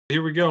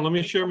Here we go. Let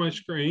me share my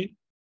screen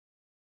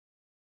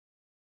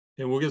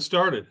and we'll get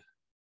started.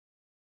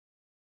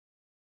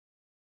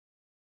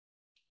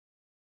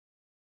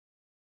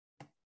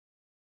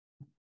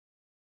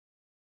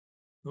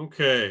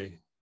 Okay.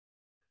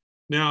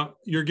 Now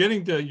you're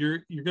going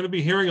to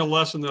be hearing a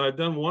lesson that I've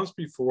done once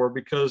before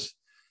because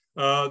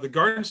the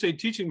Garden State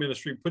Teaching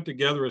Ministry put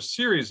together a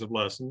series of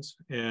lessons,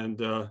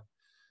 and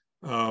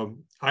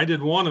I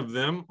did one of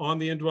them on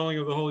the indwelling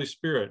of the Holy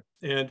Spirit.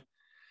 And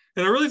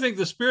I really think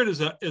the Spirit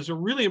is a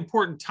really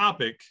important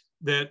topic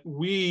that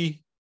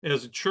we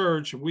as a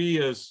church,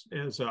 we as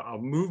a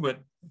movement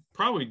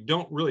probably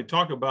don't really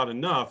talk about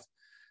enough.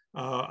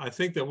 I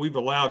think that we've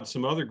allowed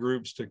some other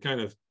groups to kind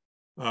of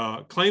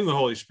claim the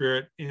Holy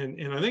Spirit,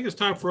 and I think it's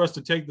time for us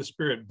to take the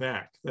Spirit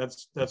back.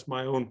 That's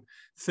my own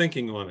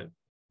thinking on it.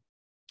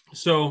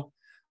 So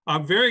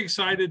I'm very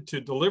excited to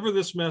deliver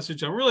this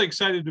message. I'm really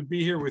excited to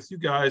be here with you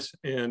guys,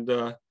 and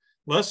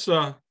let's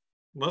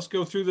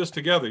go through this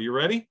together. You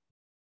ready?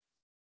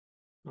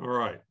 All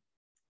right.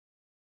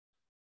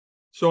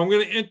 So I'm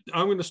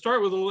going to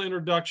start with a little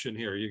introduction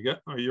here.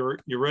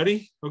 You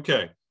ready?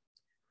 Okay.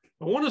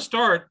 I want to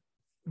start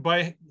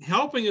by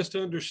helping us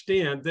to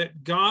understand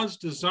that God's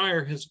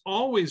desire has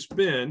always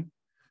been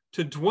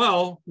to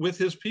dwell with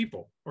his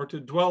people, or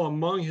to dwell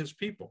among his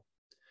people.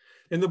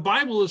 And the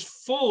Bible is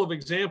full of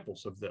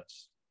examples of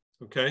this.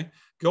 Okay.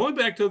 Going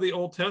back to the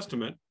Old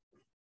Testament.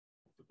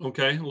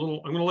 Okay. I'm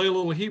going to lay a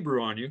little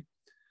Hebrew on you.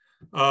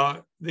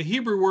 The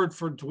Hebrew word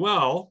for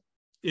dwell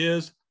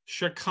is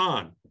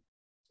shakan.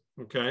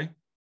 Okay.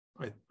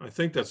 I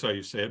think that's how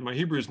you say it. My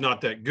Hebrew is not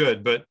that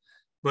good, but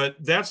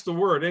that's the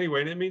word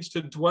anyway. And it means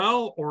to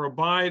dwell or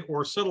abide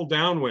or settle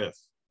down with.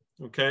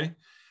 Okay.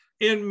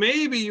 And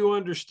maybe you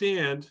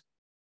understand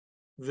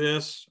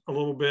this a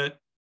little bit.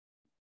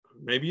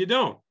 Maybe you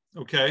don't.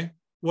 Okay.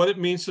 What it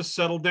means to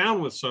settle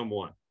down with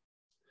someone.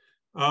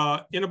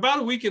 In about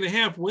a week and a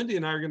half, Wendy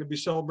and I are going to be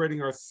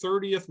celebrating our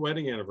 30th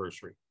wedding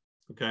anniversary.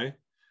 Okay.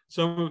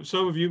 Some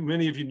of you,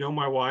 many of you know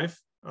my wife.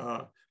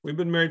 We've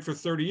been married for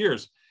 30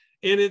 years.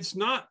 And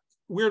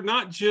we're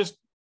not just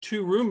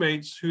two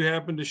roommates who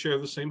happen to share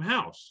the same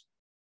house.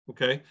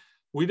 Okay.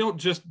 We don't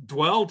just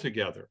dwell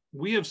together.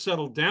 We have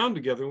settled down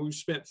together. We've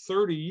spent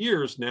 30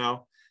 years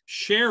now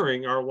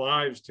sharing our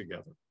lives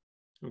together.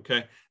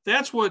 Okay.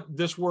 That's what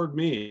this word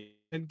means.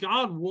 And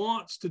God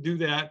wants to do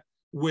that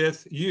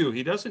with you.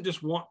 He doesn't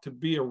just want to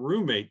be a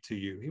roommate to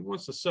you. He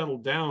wants to settle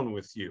down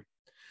with you.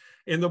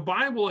 And the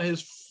Bible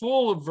is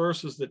full of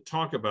verses that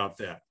talk about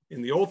that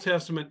in the Old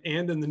Testament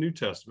and in the New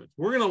Testament.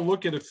 We're going to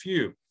look at a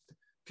few.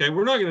 Okay,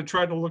 we're not going to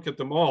try to look at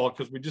them all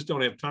because we just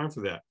don't have time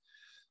for that.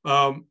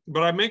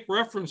 But I make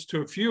reference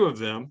to a few of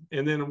them,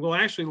 and then we'll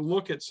actually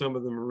look at some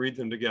of them and read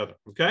them together.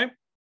 Okay?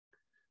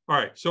 All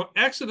right, so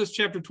Exodus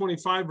chapter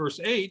 25, verse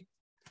 8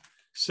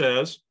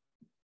 says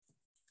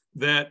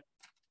that,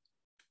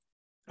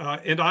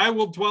 and I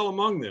will dwell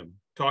among them,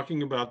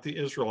 talking about the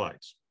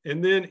Israelites.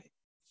 And then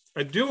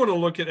I do want to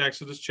look at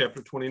Exodus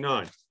chapter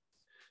 29.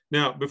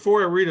 Now,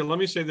 before I read it, let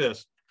me say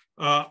this.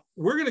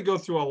 We're going to go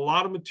through a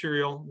lot of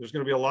material. There's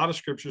going to be a lot of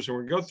scriptures, and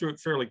we're going to go through it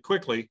fairly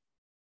quickly.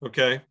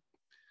 Okay.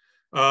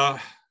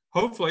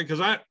 Hopefully,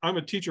 because I'm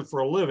a teacher for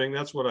a living.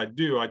 That's what I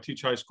do. I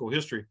teach high school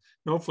history.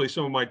 And hopefully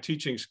some of my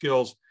teaching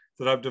skills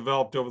that I've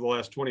developed over the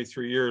last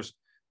 23 years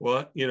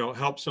will,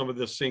 help some of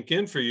this sink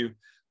in for you.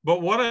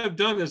 But what I've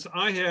done is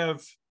I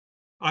have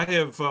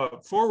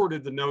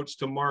forwarded the notes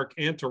to Mark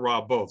and to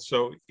Rob both.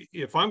 So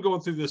if I'm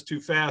going through this too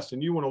fast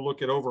and you want to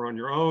look it over on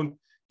your own,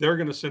 they're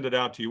going to send it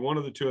out to you. One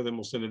of the two of them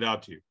will send it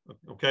out to you.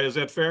 Okay, is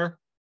that fair?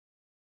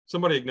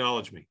 Somebody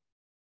acknowledge me.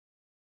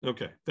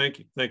 Okay, thank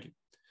you. Thank you.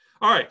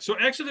 All right, so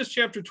Exodus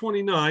chapter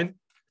 29,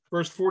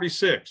 verse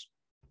 46.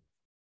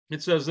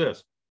 It says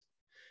this,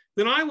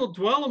 "Then I will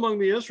dwell among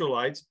the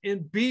Israelites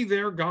and be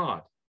their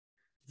God.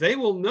 They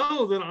will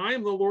know that I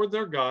am the Lord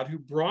their God who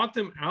brought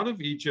them out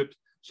of Egypt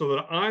so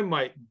that I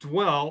might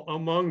dwell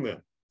among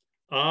them.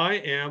 I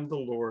am the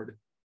Lord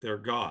their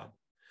God."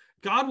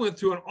 God went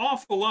through an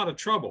awful lot of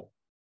trouble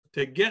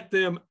to get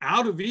them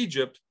out of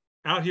Egypt,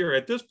 out here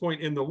at this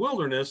point in the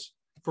wilderness.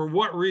 For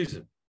what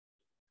reason?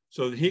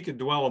 So that he could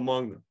dwell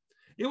among them.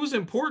 It was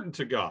important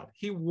to God.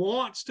 He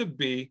wants to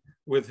be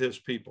with his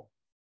people.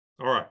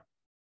 All right.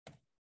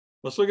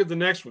 Let's look at the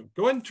next one.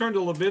 Go ahead and turn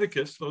to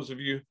Leviticus. Those of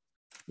you,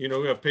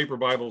 who have paper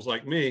Bibles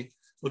like me.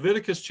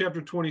 Leviticus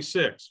chapter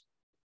 26.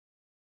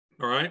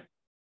 All right.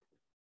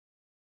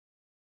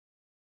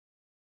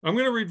 I'm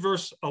going to read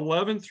verse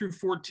 11 through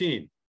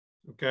 14.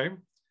 Okay.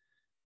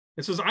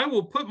 It says, "I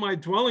will put my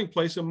dwelling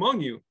place among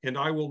you, and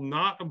I will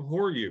not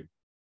abhor you.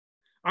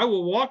 I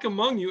will walk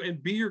among you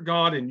and be your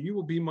God, and you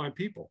will be my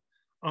people.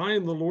 I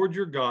am the Lord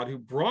your God who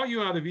brought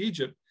you out of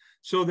Egypt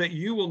so that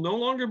you will no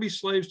longer be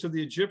slaves to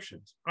the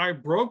Egyptians. I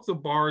broke the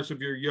bars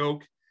of your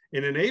yoke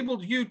and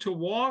enabled you to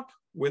walk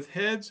with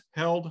heads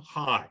held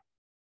high."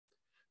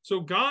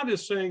 So God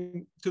is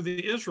saying to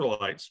the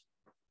Israelites,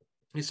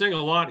 he's saying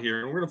a lot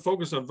here, and we're going to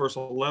focus on verse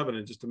 11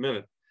 in just a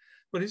minute.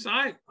 But he's,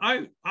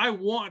 I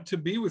want to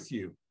be with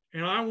you,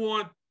 and I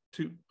want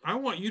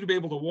you to be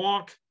able to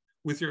walk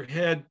with your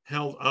head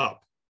held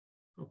up.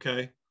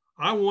 Okay.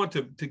 I want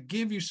to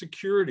give you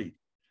security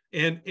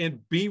and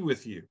be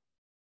with you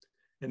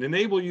and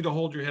enable you to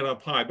hold your head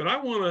up high. But I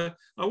want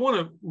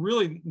to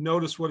really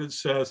notice what it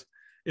says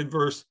in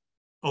verse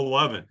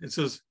 11. It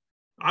says,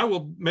 I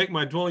will make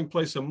my dwelling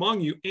place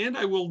among you, and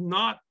I will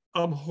not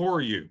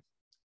abhor you.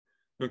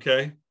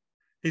 Okay.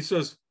 He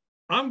says,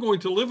 I'm going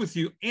to live with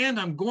you, and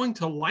I'm going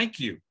to like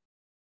you.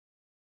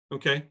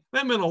 Okay.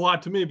 That meant a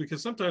lot to me,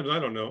 because sometimes I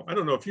don't know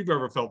if you've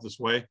ever felt this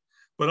way,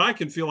 but I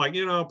can feel like,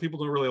 people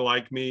don't really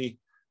like me.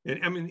 And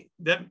I mean,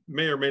 that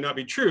may or may not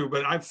be true,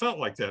 but I've felt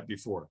like that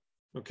before.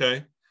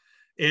 Okay.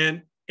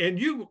 And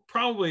you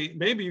probably,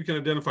 maybe you can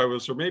identify with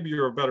this, or maybe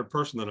you're a better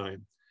person than I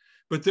am.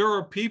 But there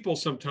are people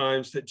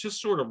sometimes that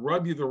just sort of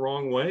rub you the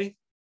wrong way.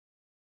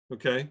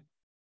 Okay.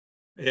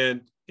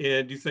 And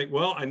you think,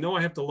 well, I know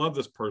I have to love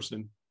this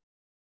person,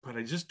 but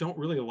I just don't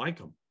really like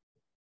them.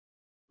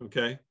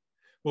 Okay.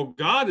 Well,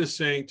 God is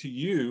saying to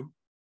you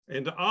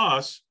and to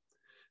us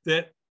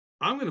that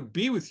I'm going to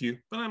be with you,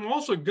 but I'm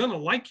also going to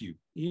like you,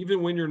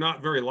 even when you're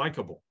not very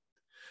likable.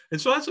 And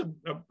so that's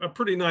a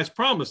pretty nice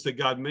promise that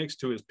God makes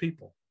to his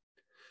people.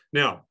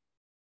 Now,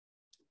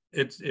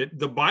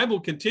 the Bible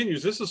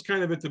continues. This is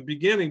kind of at the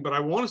beginning, but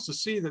I want us to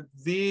see that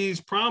these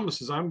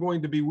promises, I'm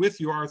going to be with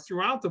you, are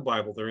throughout the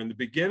Bible. They're in the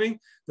beginning,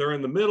 they're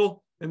in the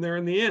middle, and they're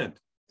in the end.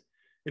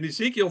 In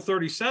Ezekiel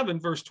 37,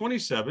 verse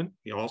 27,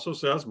 he also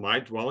says, my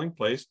dwelling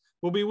place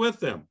will be with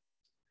them.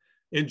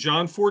 In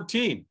John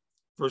 14,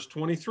 verse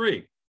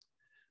 23,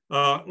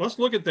 let's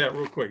look at that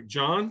real quick.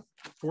 John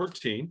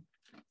 14.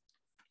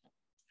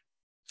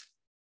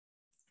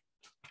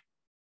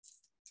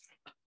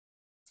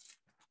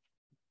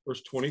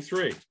 Verse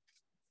 23.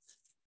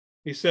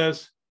 He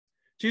says,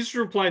 Jesus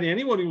replied,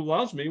 anyone who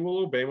loves me will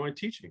obey my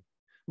teaching.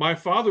 My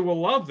Father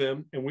will love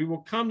them, and we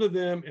will come to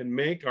them and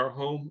make our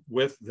home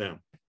with them.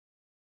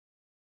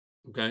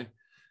 Okay.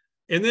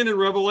 And then in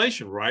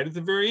Revelation, right at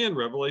the very end,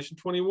 Revelation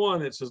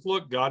 21, it says,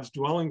 look, God's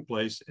dwelling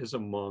place is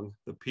among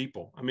the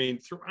people. I mean,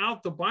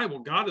 throughout the Bible,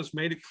 God has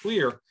made it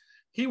clear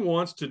he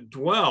wants to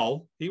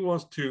dwell, he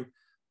wants to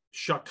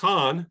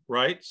shakan,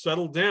 right,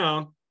 settle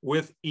down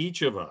with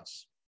each of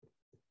us.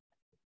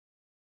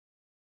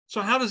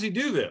 So how does he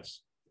do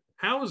this?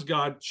 How has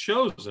God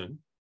chosen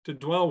to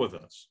dwell with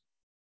us?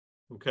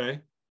 Okay,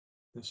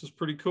 this is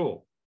pretty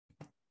cool.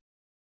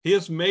 He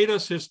has made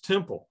us his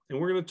temple, and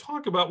we're going to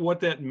talk about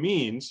what that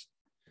means,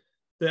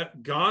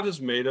 that God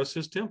has made us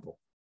his temple.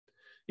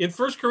 In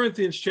 1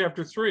 Corinthians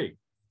chapter 3,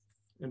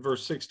 and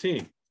verse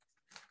 16,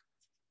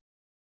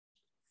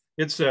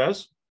 it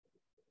says,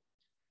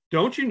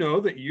 don't you know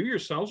that you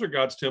yourselves are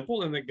God's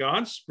temple and that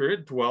God's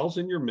Spirit dwells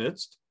in your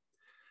midst?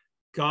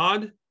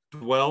 God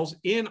dwells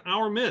in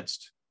our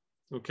midst.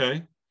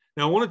 Okay.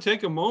 Now I want to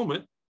take a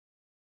moment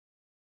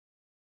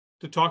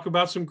to talk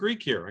about some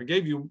Greek here. I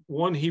gave you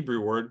one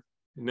Hebrew word,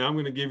 and now I'm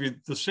going to give you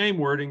the same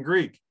word in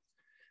Greek.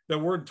 The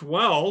word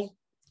dwell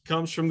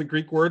comes from the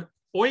Greek word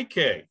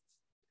oike,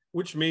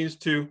 which means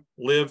to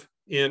live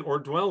in or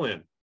dwell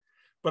in.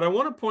 But I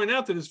want to point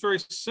out that it's very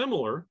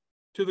similar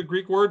to the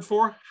Greek word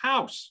for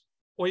house,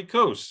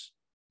 oikos.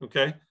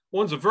 Okay.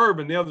 One's a verb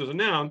and the other's a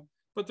noun,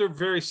 but they're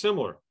very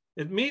similar.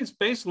 It means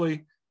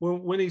basically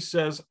when he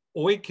says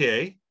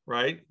oike,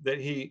 right, that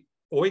he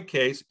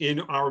oikes in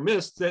our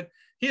midst, that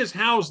he is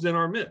housed in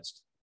our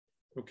midst.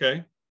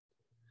 Okay.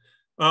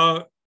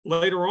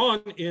 Later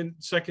on in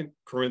 2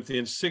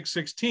 Corinthians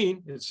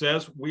 6:16, it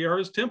says we are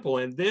his temple.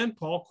 And then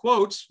Paul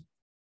quotes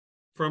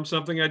from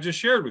something I just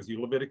shared with you,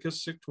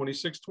 Leviticus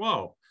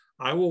 26:12.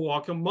 I will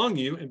walk among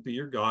you and be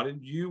your God,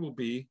 and you will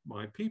be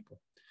my people.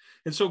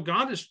 And so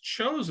God has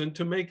chosen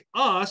to make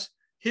us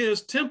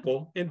his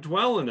temple and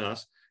dwell in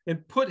us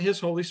and put his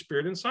Holy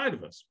Spirit inside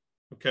of us.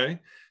 Okay.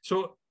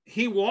 So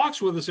he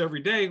walks with us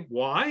every day.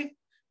 Why?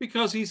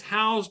 Because he's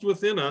housed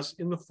within us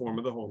in the form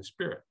of the Holy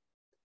Spirit.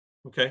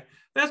 Okay.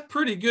 That's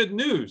pretty good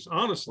news,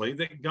 honestly,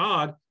 that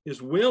God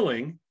is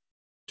willing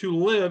to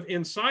live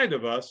inside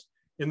of us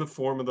in the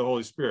form of the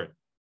Holy Spirit.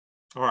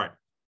 All right.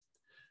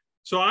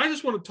 So I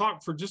just want to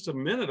talk for just a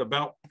minute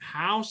about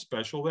how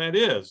special that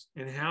is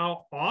and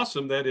how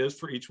awesome that is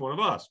for each one of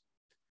us.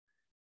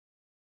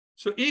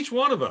 So each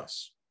one of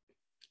us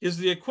is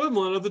the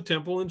equivalent of the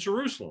temple in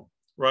Jerusalem,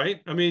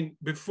 right? I mean,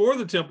 before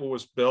the temple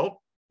was built,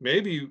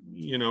 maybe,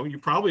 you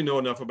probably know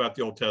enough about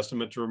the Old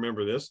Testament to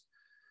remember this.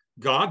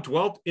 God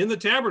dwelt in the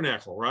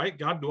tabernacle, right?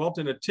 God dwelt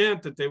in a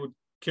tent that they would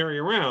carry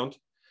around.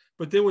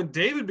 But then when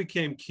David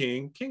became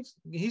king,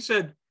 he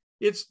said,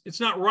 it's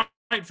not right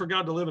for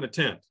God to live in a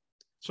tent.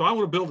 So I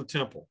want to build a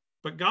temple.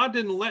 But God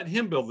didn't let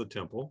him build the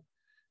temple.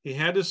 He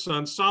had his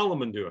son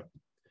Solomon do it.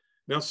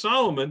 Now,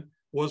 Solomon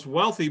was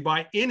wealthy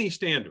by any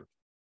standard.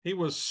 He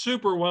was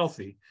super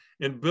wealthy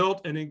and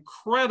built an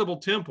incredible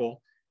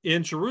temple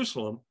in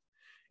Jerusalem.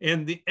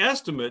 And the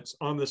estimates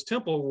on this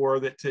temple were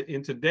that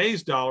in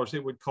today's dollars,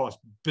 it would cost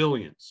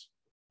billions.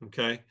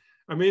 Okay.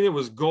 I mean, it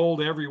was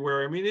gold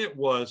everywhere. I mean, it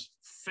was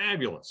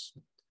fabulous.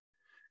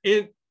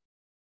 It's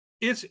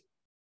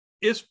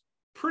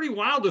pretty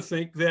wild to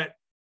think that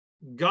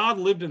God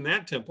lived in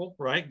that temple,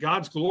 right?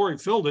 God's glory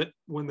filled it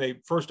when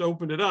they first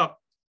opened it up.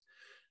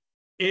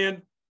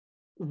 And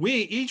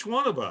each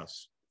one of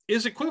us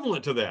is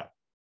equivalent to that.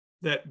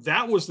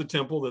 That was the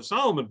temple that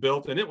Solomon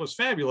built, and it was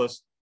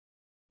fabulous.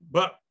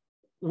 But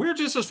we're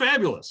just as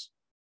fabulous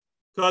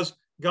because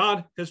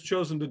God has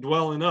chosen to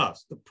dwell in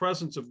us. The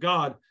presence of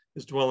God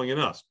is dwelling in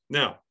us.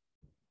 Now,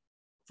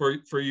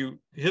 for you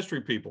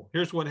history people,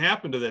 here's what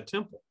happened to that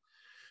temple.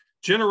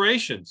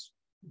 Generations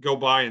go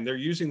by and they're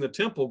using the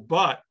temple,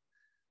 but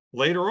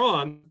later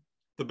on,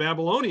 the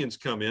Babylonians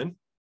come in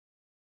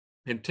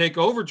and take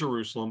over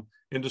Jerusalem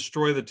and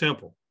destroy the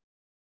temple,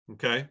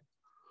 okay?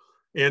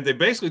 And they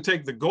basically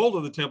take the gold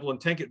of the temple and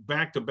take it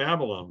back to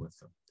Babylon with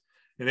them.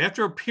 And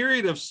after a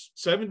period of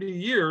 70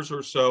 years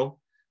or so,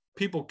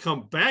 people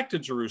come back to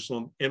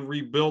Jerusalem and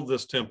rebuild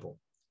this temple.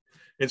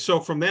 And so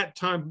from that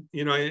time,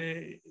 you know,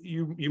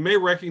 you may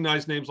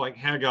recognize names like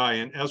Haggai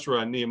and Ezra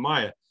and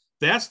Nehemiah.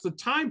 That's the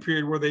time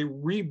period where they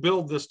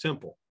rebuild this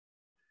temple.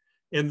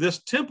 And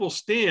this temple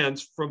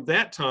stands from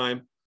that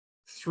time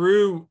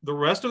through the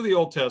rest of the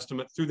Old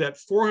Testament, through that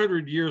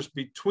 400 years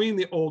between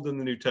the Old and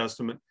the New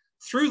Testament,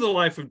 through the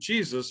life of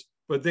Jesus,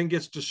 but then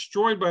gets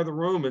destroyed by the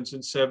Romans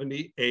in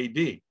 70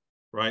 AD,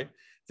 right?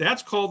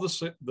 That's called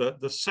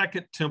the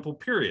Second Temple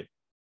period.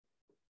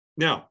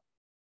 Now,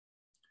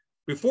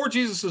 before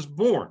Jesus is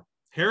born,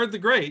 Herod the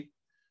Great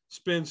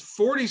spends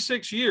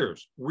 46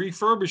 years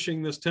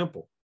refurbishing this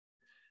temple.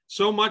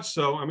 So much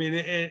so, I mean,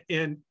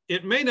 and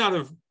it may not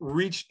have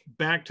reached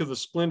back to the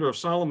splendor of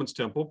Solomon's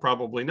temple,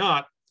 probably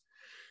not.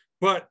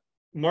 But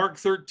Mark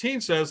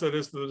 13 says that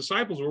as the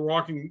disciples were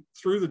walking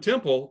through the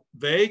temple,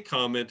 they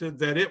commented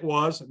that it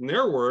was, in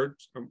their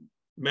words,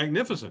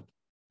 magnificent.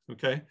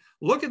 Okay,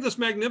 look at this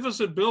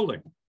magnificent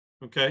building.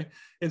 Okay,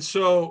 and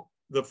so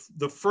the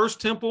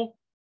first temple,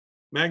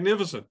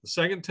 magnificent. The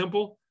second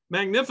temple,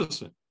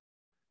 magnificent.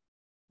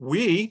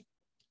 We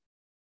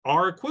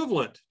are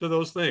equivalent to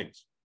those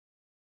things.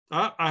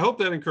 I hope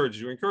that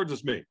encourages you,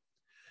 encourages me.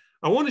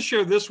 I want to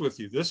share this with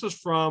you. This is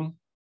from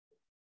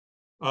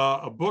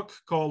a book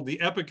called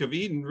The Epic of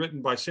Eden,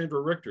 written by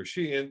Sandra Richter.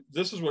 And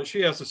this is what she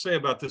has to say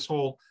about this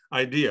whole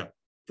idea,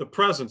 the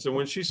presence. And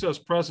when she says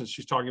presence,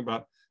 she's talking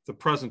about the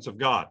presence of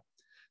God.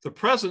 The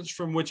presence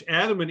from which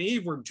Adam and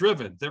Eve were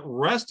driven, that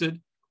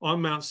rested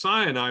on Mount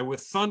Sinai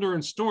with thunder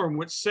and storm,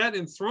 which sat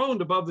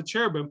enthroned above the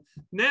cherubim,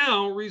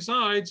 now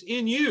resides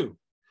in you.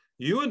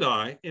 You and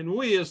I, and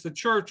we as the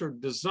church, are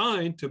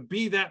designed to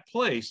be that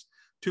place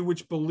to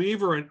which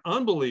believer and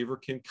unbeliever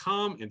can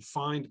come and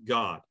find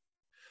God.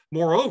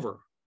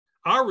 Moreover,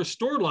 our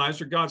restored lives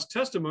are God's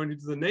testimony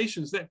to the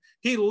nations that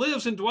he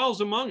lives and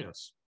dwells among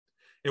us.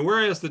 And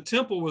whereas the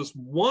temple was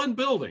one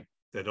building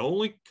that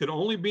could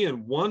only be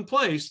in one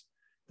place,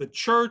 the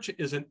church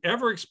is an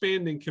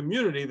ever-expanding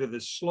community that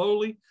is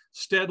slowly,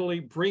 steadily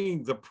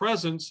bringing the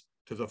presence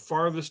to the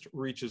farthest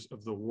reaches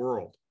of the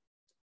world.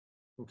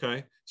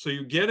 Okay, so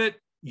you get it?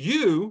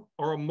 You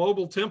are a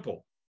mobile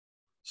temple.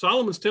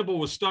 Solomon's temple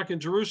was stuck in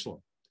Jerusalem,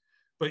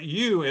 but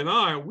you and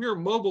I, we're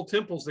mobile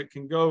temples that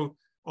can go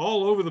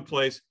all over the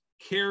place,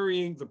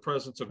 carrying the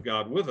presence of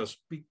God with us,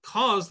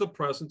 because the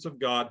presence of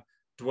God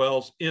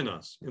dwells in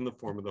us in the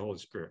form of the Holy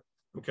Spirit.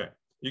 Okay,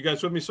 you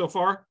guys with me so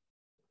far?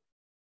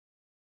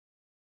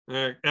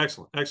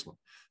 Excellent, excellent.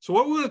 So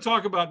what we're going to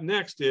talk about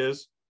next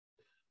is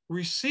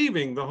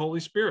receiving the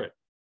Holy Spirit.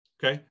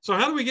 Okay, so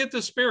how do we get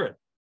this Spirit?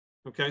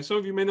 Okay, some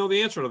of you may know the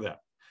answer to that.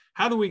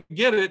 How do we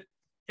get it?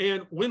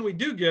 And when we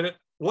do get it,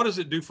 what does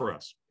it do for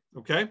us?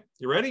 Okay,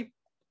 you ready?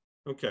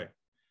 Okay.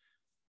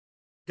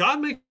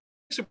 God makes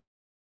a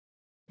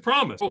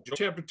promise.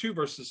 Chapter 2,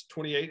 verses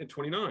 28 and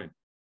 29.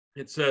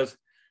 It says,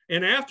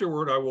 "And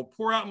afterward I will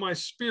pour out my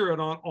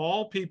Spirit on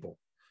all people.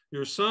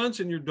 Your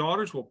sons and your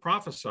daughters will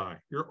prophesy.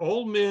 Your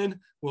old men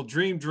will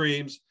dream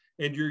dreams,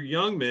 and your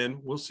young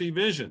men will see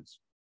visions.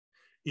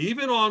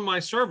 Even on my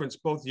servants,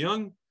 both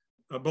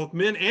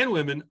men and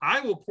women,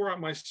 I will pour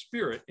out my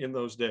Spirit in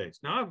those days."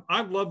 Now,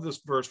 I've loved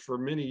this verse for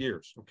many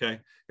years, okay?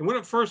 And when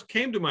it first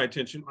came to my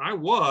attention, I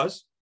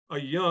was a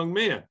young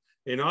man,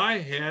 and I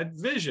had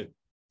vision.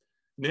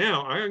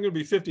 Now, I'm going to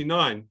be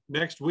 59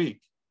 next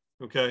week,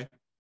 okay?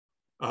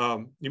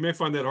 You may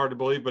find that hard to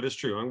believe, but it's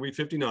true. I'm going to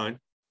be 59,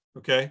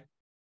 okay?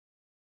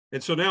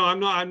 And so now I'm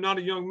not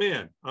a young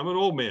man. I'm an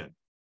old man.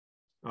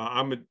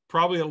 I'm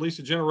probably at least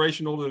a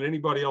generation older than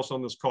anybody else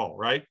on this call,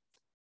 right?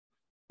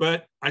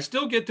 But I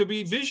still get to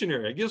be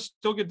visionary. I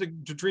still get to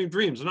dream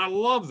dreams, and I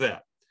love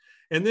that.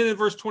 And then in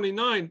verse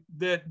 29,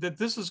 that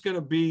this is going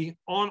to be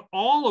on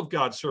all of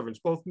God's servants,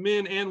 both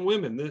men and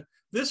women.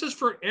 This is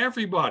for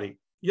everybody,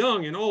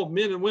 young and old,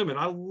 men and women.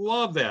 I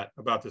love that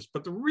about this.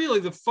 But really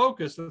the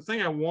focus, the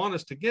thing I want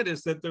us to get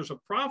is that there's a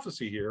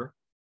prophecy here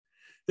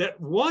that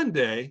one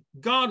day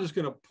God is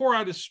going to pour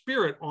out his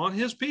Spirit on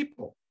his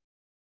people.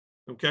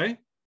 Okay?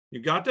 You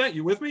got that?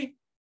 You with me?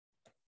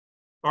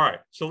 All right,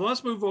 so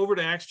let's move over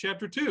to Acts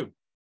chapter 2.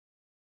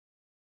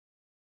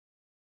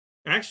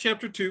 Acts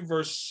chapter 2,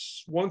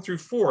 verse 1 through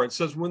 4, it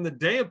says, "When the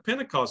day of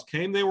Pentecost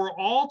came, they were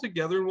all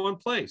together in one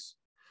place.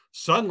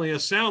 Suddenly, a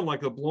sound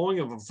like the blowing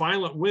of a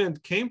violent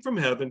wind came from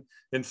heaven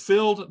and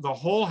filled the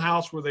whole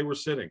house where they were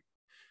sitting.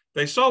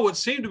 They saw what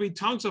seemed to be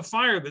tongues of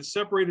fire that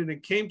separated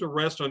and came to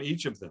rest on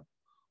each of them.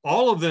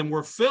 All of them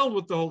were filled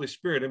with the Holy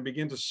Spirit and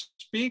began to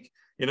speak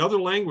in other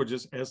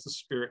languages as the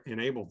Spirit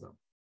enabled them.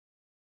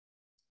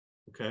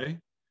 Okay,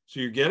 so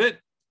you get it?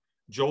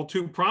 Joel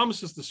 2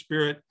 promises the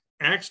Spirit.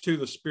 Acts 2,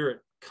 the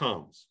Spirit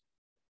comes.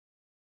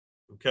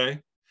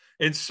 Okay,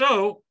 and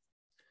so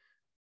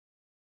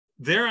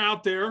they're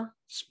out there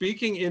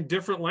speaking in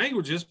different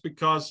languages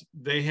because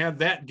they have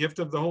that gift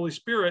of the Holy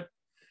Spirit,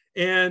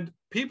 and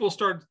people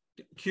start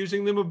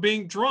accusing them of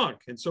being drunk.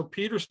 And so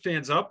Peter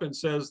stands up and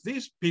says,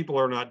 these people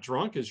are not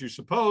drunk as you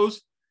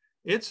suppose.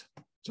 It's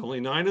only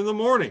 9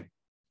 a.m.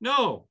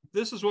 No,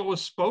 this is what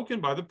was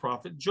spoken by the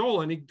prophet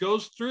Joel. And he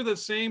goes through the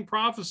same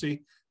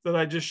prophecy that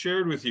I just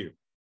shared with you.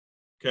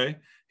 Okay.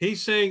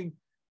 He's saying,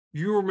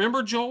 you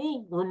remember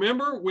Joel?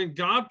 Remember when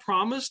God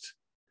promised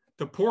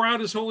to pour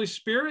out his Holy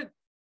Spirit?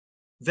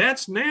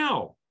 That's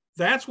now.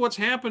 That's what's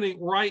happening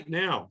right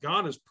now.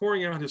 God is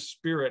pouring out his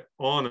Spirit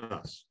on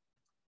us.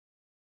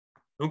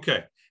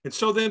 Okay. And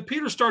so then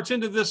Peter starts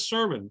into this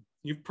sermon.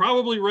 You've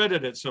probably read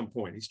it at some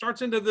point. He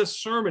starts into this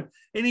sermon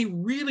and he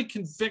really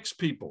convicts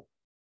people.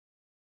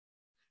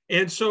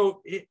 And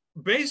so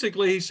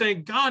basically he's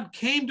saying, God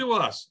came to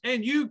us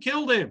and you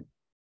killed him.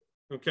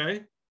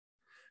 Okay.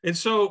 And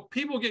so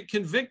people get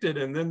convicted,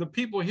 and then the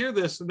people hear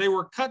this and they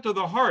were cut to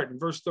the heart in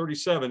verse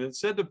 37. It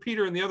said to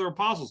Peter and the other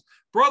apostles,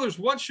 brothers,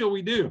 what shall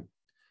we do?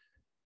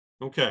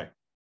 Okay.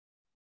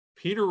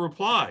 Peter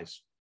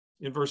replies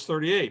in verse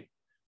 38,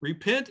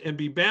 repent and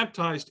be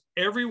baptized,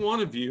 every one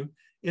of you,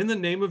 in the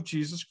name of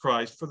Jesus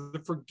Christ for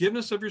the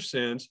forgiveness of your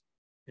sins.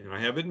 And I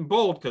have it in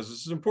bold because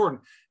this is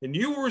important. And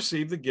you will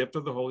receive the gift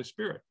of the Holy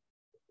Spirit.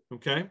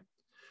 Okay.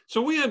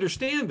 So we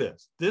understand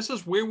this. This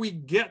is where we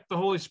get the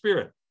Holy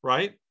Spirit,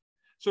 right?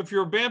 So if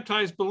you're a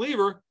baptized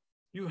believer,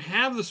 you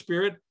have the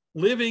Spirit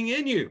living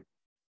in you,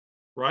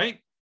 right?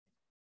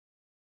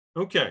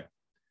 Okay.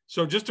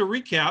 So just to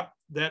recap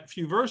that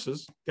few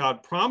verses,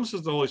 God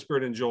promises the Holy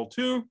Spirit in Joel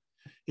 2.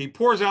 He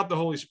pours out the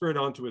Holy Spirit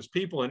onto his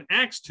people in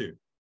Acts 2.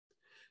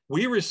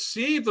 We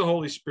receive the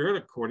Holy Spirit,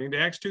 according to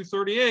Acts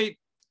 2:38,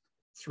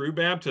 through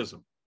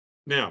baptism.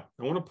 Now,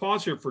 I want to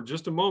pause here for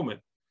just a moment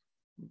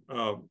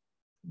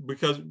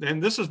because,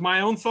 and this is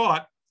my own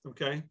thought,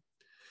 okay?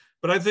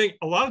 But I think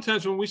a lot of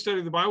times when we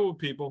study the Bible with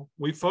people,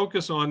 we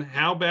focus on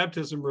how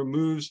baptism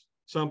removes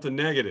something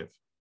negative,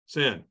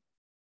 sin.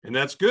 And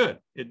that's good.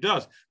 It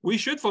does. We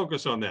should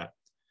focus on that.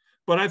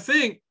 But I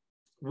think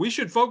we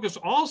should focus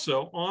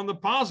also on the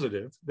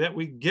positive that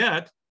we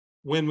get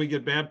when we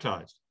get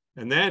baptized.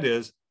 And that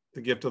is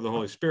the gift of the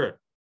Holy Spirit.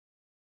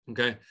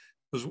 Okay?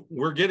 Because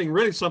we're getting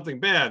rid of something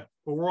bad,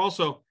 but we're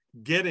also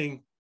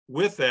getting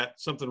with that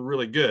something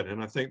really good.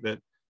 And I think that,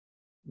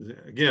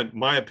 again,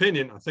 my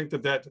opinion, I think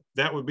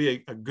that would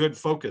be a good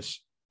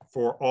focus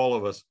for all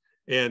of us,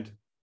 and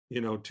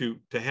to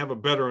have a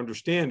better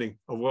understanding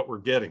of what we're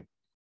getting.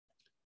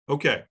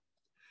 Okay,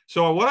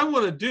 so what I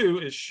want to do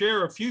is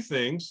share a few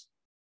things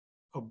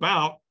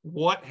about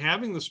what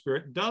having the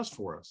Spirit does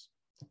for us.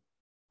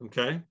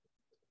 Okay,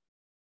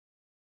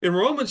 in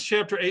Romans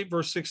chapter 8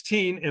 verse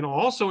 16, and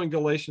also in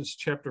Galatians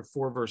chapter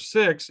 4 verse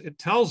 6, it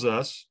tells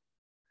us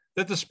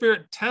that the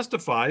Spirit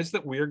testifies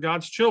that we are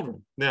God's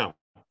children. Now,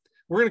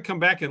 we're going to come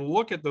back and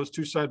look at those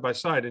two side by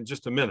side in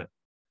just a minute,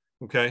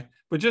 okay?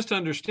 But just to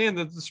understand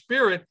that the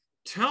Spirit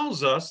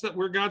tells us that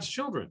we're God's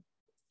children.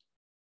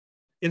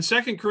 In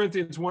 2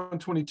 Corinthians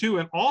 1:22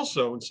 and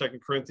also in 2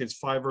 Corinthians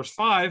 5 verse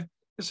 5,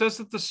 it says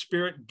that the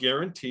Spirit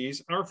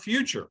guarantees our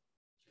future.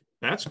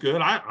 That's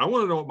good. I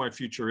want to know what my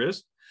future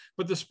is,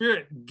 but the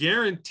Spirit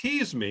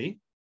guarantees me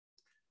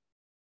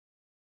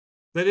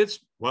that it's,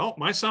 well,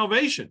 my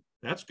salvation.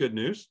 That's good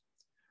news.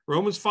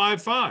 Romans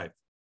 5:5.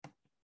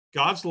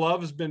 God's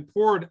love has been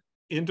poured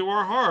into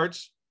our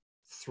hearts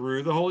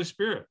through the Holy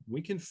Spirit.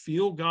 We can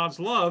feel God's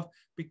love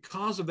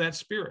because of that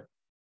Spirit.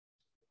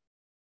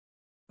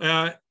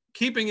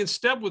 Keeping in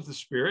step with the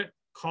Spirit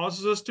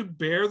causes us to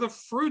bear the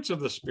fruits of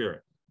the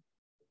Spirit.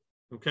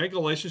 Okay,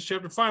 Galatians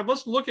chapter 5.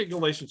 Let's look at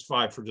Galatians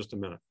 5 for just a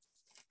minute.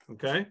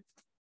 Okay,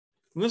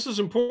 and this is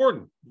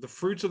important, the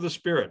fruits of the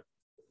Spirit.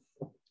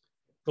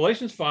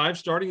 Galatians 5,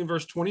 starting in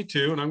verse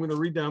 22, and I'm going to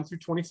read down through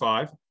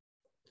 25.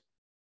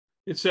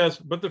 It says,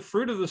 but the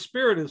fruit of the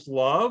Spirit is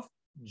love,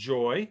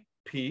 joy,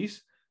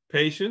 peace,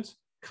 patience,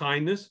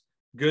 kindness,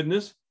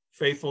 goodness,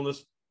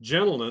 faithfulness,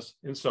 gentleness,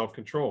 and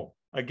self-control.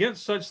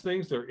 Against such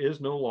things there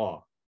is no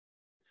law.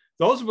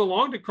 Those who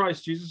belong to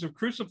Christ Jesus have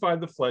crucified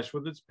the flesh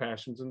with its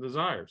passions and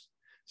desires.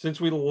 Since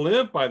we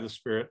live by the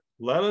Spirit,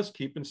 let us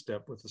keep in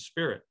step with the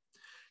Spirit.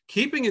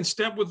 Keeping in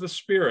step with the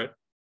Spirit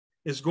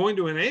is going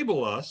to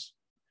enable us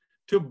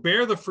to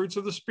bear the fruits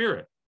of the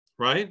Spirit,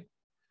 right?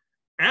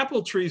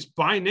 Apple trees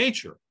by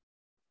nature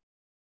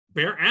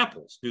bear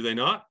apples, do they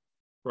not?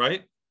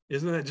 Right?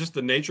 Isn't that just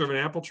the nature of an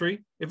apple tree?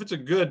 If it's a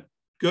good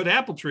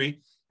apple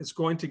tree, it's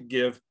going to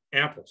give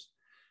apples.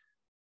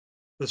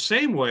 The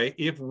same way,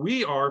 if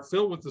we are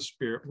filled with the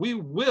Spirit, we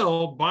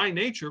will, by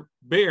nature,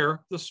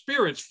 bear the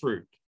Spirit's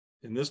fruit.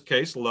 In this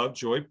case, love,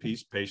 joy,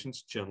 peace,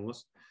 patience,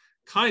 gentleness,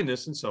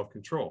 kindness, and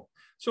self-control.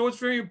 So it's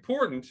very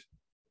important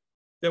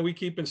that we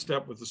keep in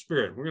step with the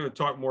Spirit. We're going to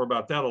talk more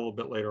about that a little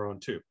bit later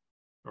on too.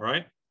 All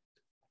right?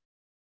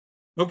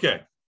 Okay,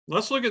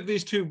 let's look at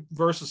these two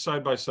verses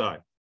side by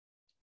side.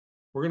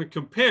 We're going to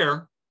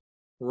compare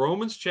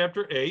Romans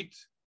chapter 8,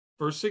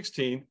 verse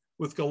 16,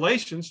 with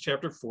Galatians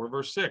chapter 4,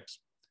 verse 6.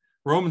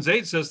 Romans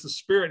 8 says the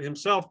Spirit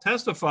himself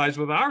testifies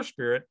with our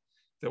spirit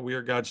that we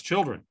are God's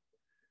children.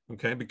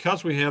 Okay,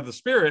 because we have the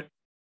Spirit,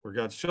 we're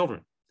God's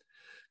children.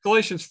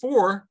 Galatians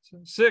 4,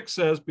 6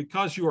 says,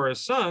 because you are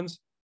his sons,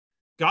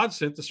 God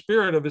sent the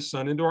Spirit of his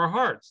Son into our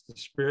hearts, the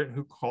Spirit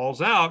who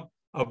calls out,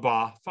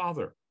 Abba,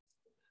 Father.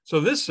 So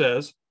this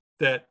says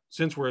that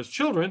since we're his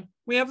children,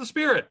 we have the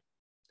Spirit.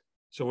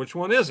 So which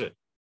one is it?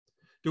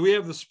 Do we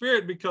have the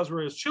Spirit because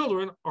we're his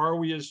children, or are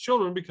we his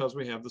children because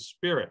we have the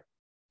Spirit?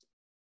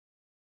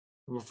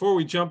 Before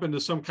we jump into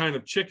some kind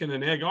of chicken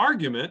and egg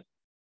argument,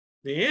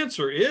 the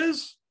answer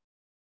is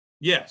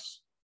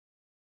yes.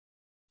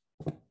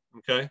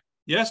 Okay,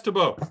 yes to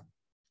both.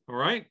 All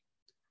right.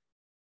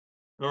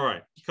 All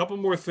right, a couple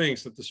more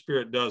things that the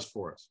Spirit does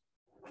for us.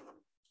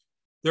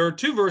 There are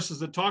two verses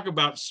that talk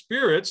about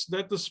spirits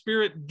that the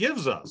Spirit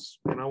gives us,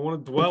 and I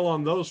want to dwell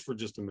on those for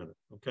just a minute,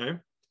 okay?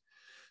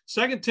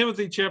 2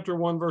 Timothy chapter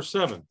 1, verse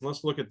 7.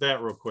 Let's look at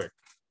that real quick.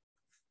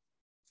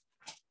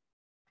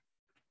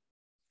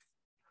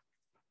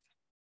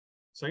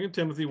 2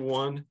 Timothy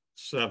 1,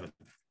 7.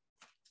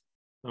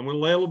 I'm going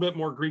to lay a little bit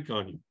more Greek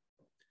on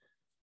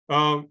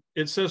you.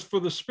 It says, for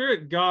the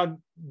Spirit God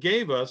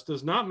gave us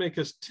does not make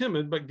us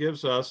timid, but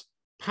gives us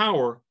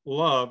power,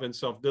 love, and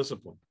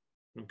self-discipline.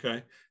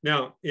 Okay.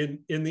 Now, in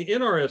the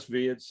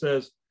NRSV, it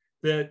says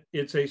that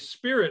it's a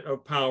spirit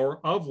of power,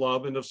 of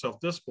love, and of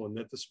self-discipline,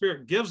 that the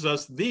Spirit gives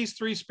us these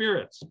three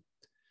spirits: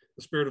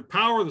 the spirit of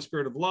power, the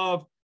spirit of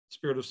love, the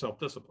spirit of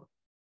self-discipline.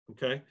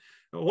 Okay.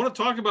 Now, I want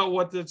to talk about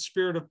what the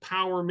spirit of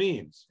power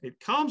means. It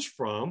comes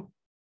from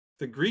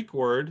the Greek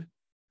word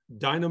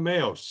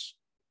dynameos,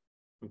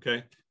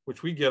 okay,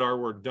 which we get our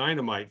word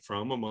dynamite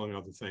from, among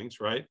other things,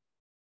 right?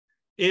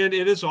 And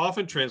it is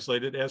often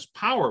translated as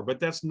power, but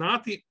that's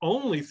not the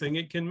only thing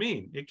it can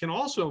mean. It can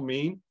also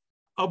mean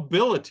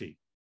ability,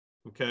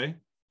 okay?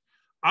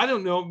 I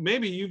don't know,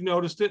 maybe you've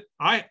noticed it.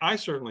 I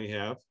certainly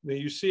have.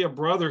 You see a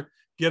brother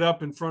get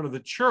up in front of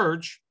the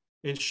church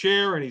and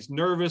share, and he's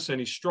nervous and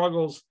he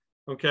struggles,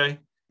 okay?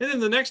 And then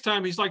the next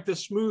time he's like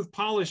this smooth,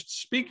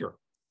 polished speaker,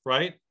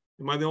 right?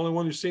 Am I the only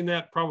one who's seen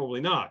that? Probably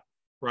not,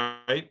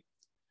 right?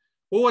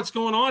 Well, what's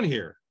going on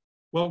here?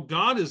 Well,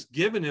 God has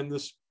given him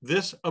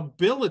this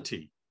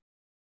ability,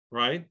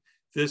 right?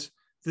 This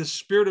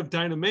spirit of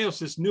dynameos,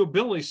 this new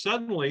ability.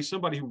 Suddenly,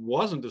 somebody who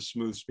wasn't a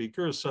smooth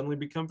speaker has suddenly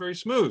become very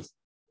smooth,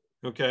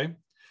 okay?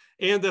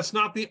 And that's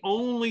not the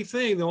only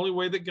thing, the only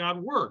way that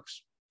God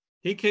works.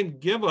 He can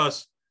give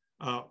us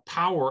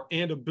power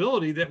and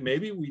ability that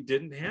maybe we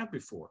didn't have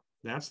before.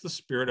 That's the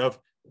spirit of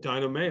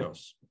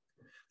dynameos.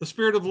 The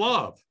spirit of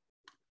love,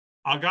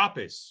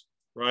 agapes,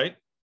 right?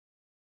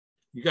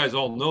 You guys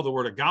all know the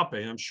word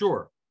agape, I'm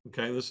sure.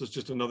 Okay, this is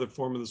just another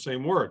form of the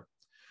same word.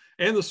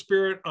 And the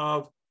spirit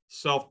of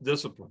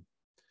self-discipline.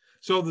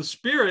 So the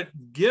Spirit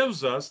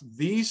gives us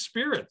these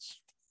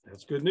spirits.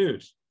 That's good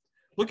news.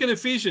 Look at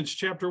Ephesians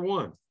chapter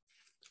 1,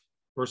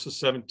 verse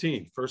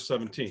 17.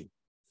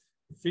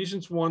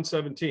 Ephesians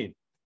 1:17.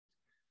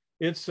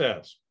 It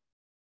says,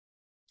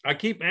 I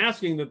keep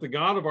asking that the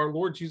God of our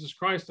Lord Jesus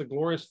Christ, the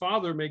glorious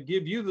Father, may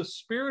give you the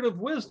spirit of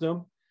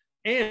wisdom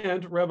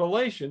and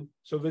revelation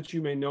so that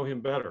you may know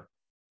him better.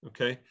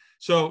 Okay,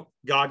 so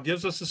God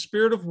gives us a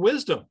spirit of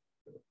wisdom,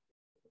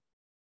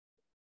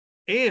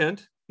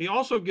 and he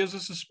also gives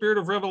us a spirit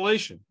of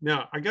revelation.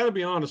 Now, I got to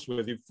be honest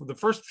with you. For the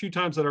first few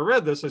times that I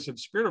read this, I said,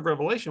 spirit of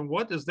revelation,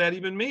 what does that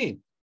even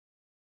mean?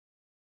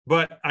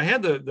 But I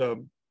had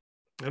the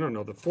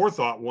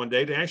forethought one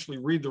day to actually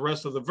read the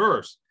rest of the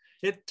verse.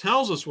 It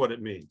tells us what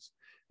it means,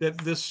 that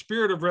the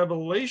spirit of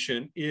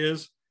revelation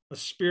is a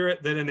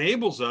spirit that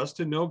enables us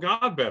to know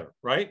God better,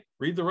 right?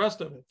 Read the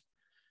rest of it.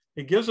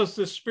 It gives us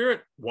this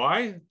spirit.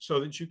 Why?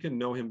 So that you can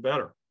know him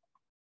better.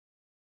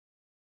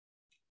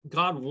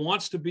 God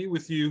wants to be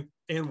with you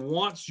and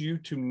wants you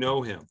to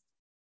know him.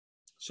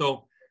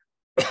 So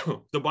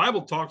the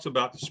Bible talks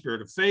about the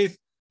spirit of faith,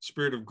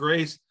 spirit of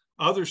grace,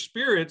 other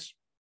spirits,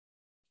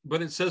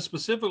 but it says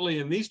specifically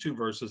in these two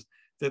verses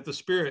that the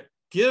Spirit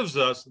gives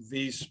us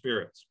these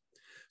spirits.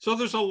 So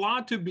there's a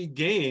lot to be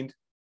gained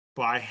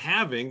by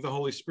having the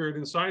Holy Spirit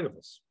inside of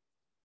us.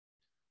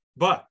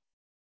 But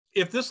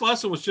if this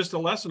lesson was just a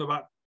lesson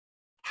about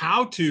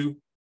how to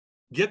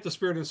get the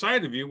Spirit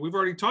inside of you, we've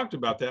already talked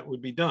about that,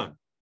 would be done.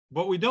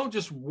 But we don't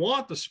just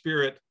want the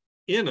Spirit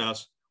in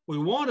us, we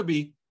want to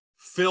be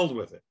filled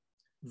with it.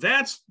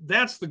 That's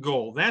the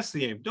goal, that's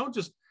the aim. Don't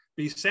just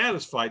be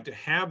satisfied to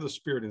have the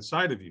Spirit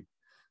inside of you.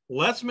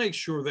 Let's make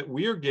sure that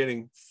we are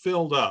getting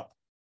filled up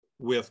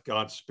with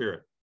God's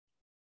Spirit.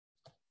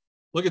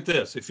 Look at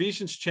this,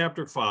 Ephesians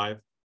chapter 5,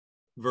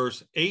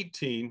 verse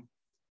 18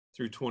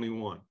 through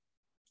 21.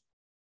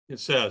 It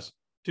says,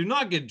 "Do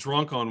not get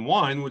drunk on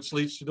wine, which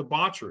leads to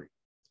debauchery.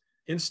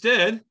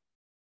 Instead,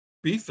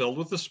 be filled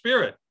with the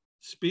Spirit,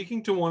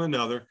 speaking to one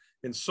another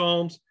in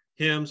psalms,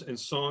 hymns, and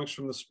songs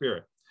from the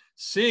Spirit.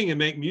 Sing and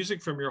make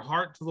music from your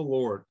heart to the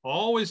Lord,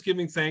 always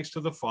giving thanks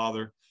to the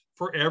Father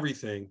for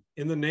everything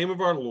in the name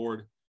of our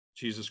Lord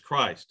Jesus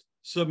Christ.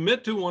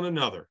 Submit to one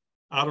another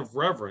out of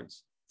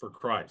reverence for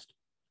Christ."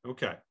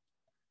 Okay.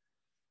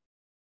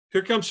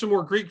 Here comes some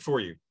more Greek for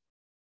you.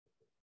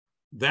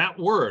 That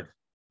word,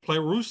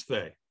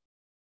 plerusthe,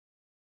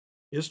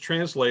 is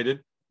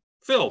translated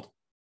filled.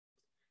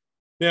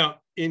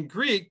 Now, in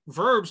Greek,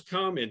 verbs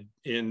come in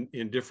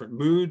different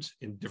moods,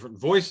 in different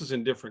voices,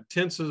 in different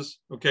tenses.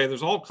 Okay,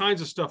 there's all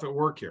kinds of stuff at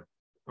work here.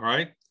 All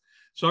right.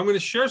 So I'm going to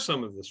share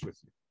some of this with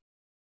you.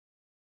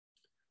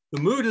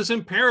 The mood is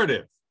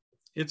imperative.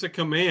 It's a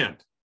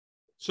command.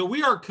 So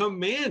we are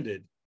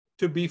commanded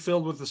to be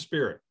filled with the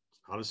Spirit.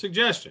 It's not a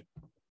suggestion.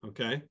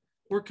 Okay.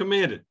 We're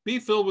commanded. Be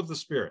filled with the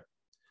Spirit.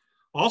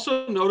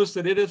 Also notice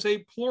that it is a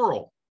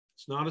plural.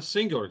 It's not a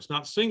singular. It's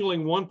not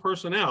singling one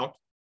person out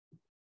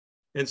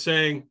and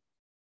saying,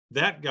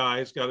 that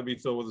guy's got to be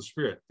filled with the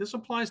Spirit. This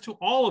applies to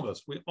all of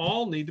us. We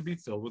all need to be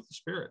filled with the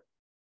Spirit.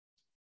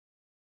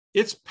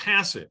 It's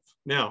passive.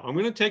 Now, I'm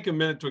going to take a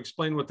minute to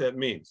explain what that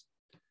means.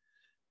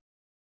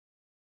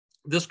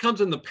 This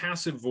comes in the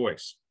passive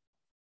voice.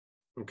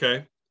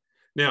 Okay?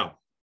 Now,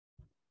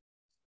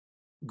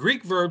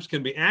 Greek verbs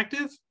can be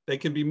active, they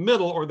can be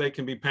middle, or they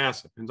can be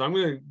passive. And so I'm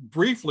going to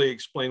briefly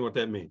explain what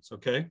that means.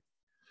 Okay?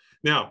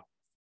 Now,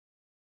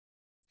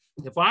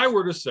 if I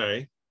were to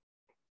say,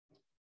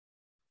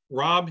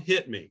 Rob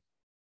hit me.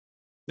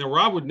 Now,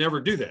 Rob would never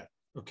do that.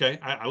 Okay.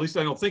 At least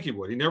I don't think he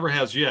would. He never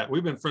has yet.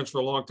 We've been friends for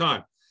a long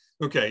time.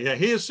 Okay. Yeah.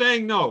 He is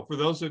saying no for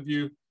those of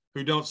you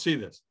who don't see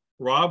this.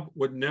 Rob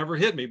would never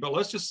hit me, but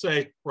let's just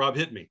say Rob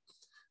hit me.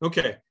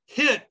 Okay.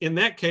 Hit in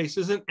that case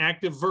is an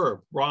active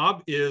verb.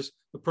 Rob is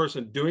the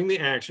person doing the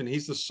action.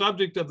 He's the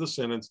subject of the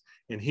sentence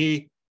and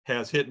he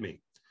has hit me.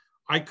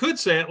 I could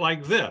say it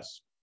like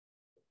this.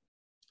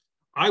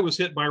 I was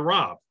hit by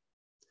Rob.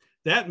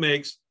 That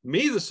makes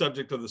me the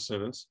subject of the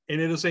sentence, and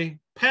it is a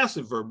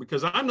passive verb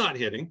because I'm not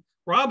hitting,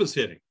 Rob is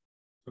hitting,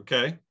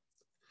 okay?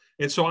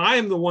 And so I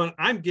am the one,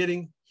 I'm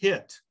getting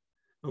hit,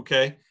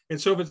 okay? And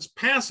so if it's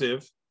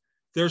passive,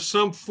 there's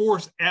some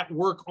force at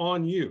work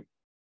on you.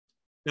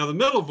 Now, the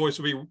middle voice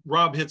would be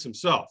Rob hits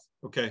himself,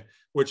 okay?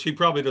 Which he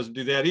probably doesn't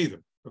do that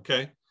either,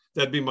 okay?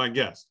 That'd be my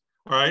guess,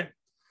 all right?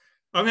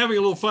 I'm having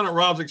a little fun at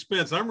Rob's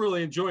expense. I'm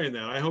really enjoying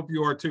that. I hope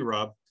you are too,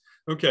 Rob.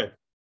 Okay.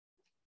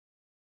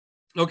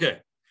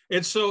 Okay.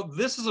 And so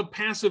this is a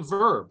passive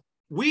verb.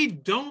 We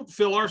don't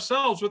fill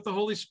ourselves with the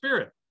Holy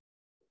Spirit.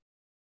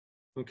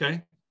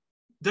 Okay?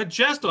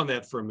 Digest on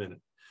that for a minute.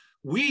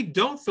 We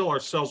don't fill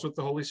ourselves with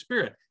the Holy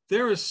Spirit.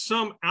 There is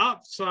some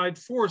outside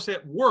force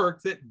at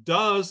work that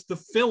does the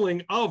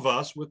filling of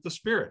us with the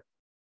Spirit.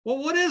 Well,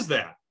 what is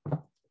that?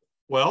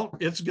 Well,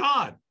 it's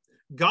God.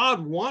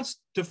 God wants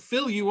to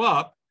fill you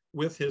up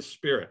with his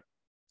Spirit.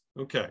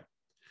 Okay.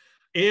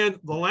 And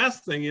the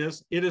last thing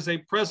is, it is a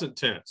present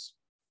tense.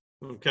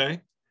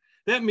 Okay?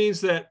 That means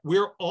that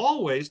we're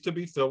always to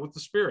be filled with the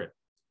Spirit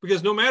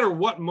because no matter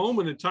what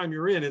moment in time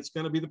you're in, it's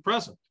going to be the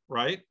present,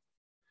 right?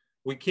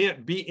 We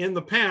can't be in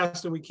the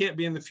past and we can't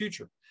be in the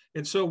future.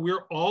 And so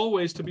we're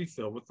always to be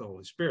filled with the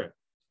Holy Spirit.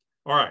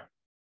 All right.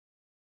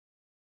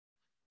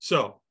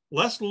 So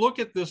let's look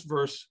at this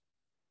verse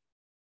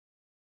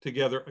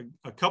together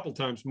a couple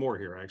times more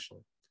here,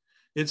 actually.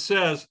 It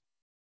says,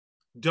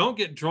 don't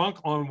get drunk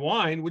on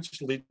wine,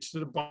 which leads to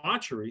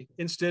debauchery.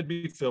 Instead,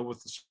 be filled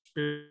with the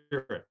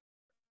Spirit.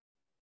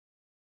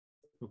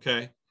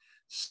 Okay.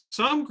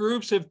 Some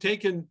groups have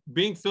taken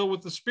being filled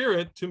with the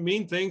Spirit to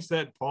mean things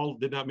that Paul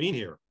did not mean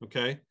here.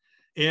 Okay.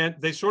 And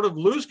they sort of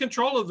lose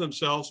control of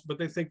themselves, but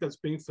they think that's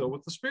being filled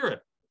with the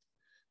Spirit.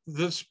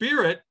 The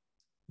Spirit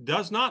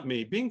does not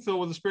mean, being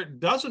filled with the Spirit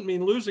doesn't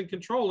mean losing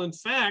control. In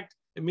fact,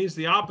 it means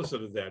the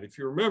opposite of that. If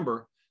you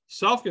remember,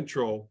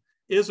 self-control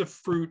is a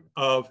fruit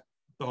of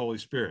the Holy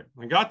Spirit.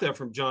 I got that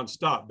from John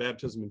Stott,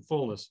 Baptism in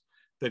Fullness,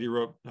 that he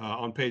wrote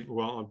on page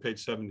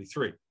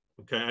 73.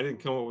 Okay. I didn't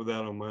come up with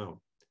that on my own.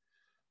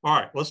 All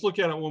right, let's look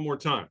at it one more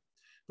time,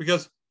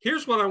 because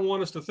here's what I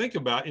want us to think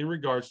about in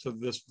regards to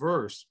this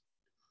verse.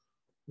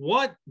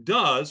 What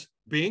does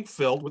being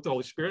filled with the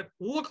Holy Spirit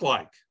look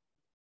like?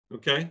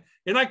 Okay,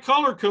 and I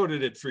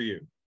color-coded it for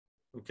you.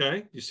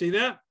 Okay, you see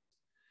that?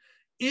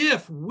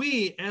 If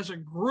we as a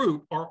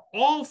group are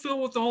all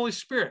filled with the Holy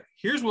Spirit,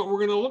 here's what we're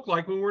going to look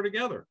like when we're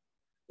together.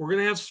 We're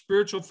going to have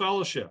spiritual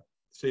fellowship.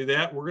 See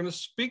that? We're going to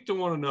speak to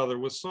one another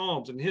with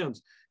psalms and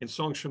hymns and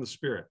songs from the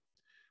Spirit.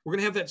 We're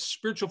going to have that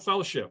spiritual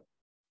fellowship.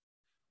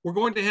 We're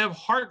going to have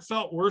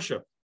heartfelt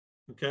worship,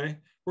 okay?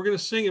 We're going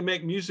to sing and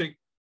make music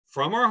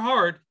from our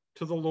heart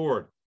to the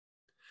Lord.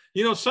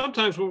 You know,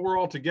 sometimes when we're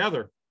all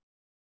together,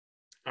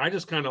 I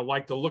just kind of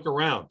like to look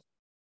around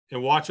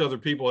and watch other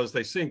people as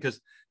they sing, because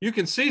you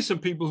can see some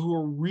people who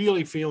are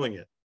really feeling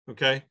it,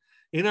 okay?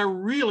 And I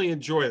really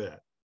enjoy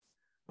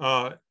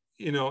that.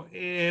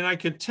 and I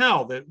can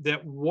tell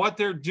that what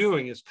they're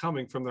doing is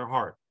coming from their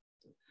heart.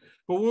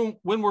 But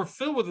when we're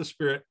filled with the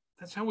Spirit,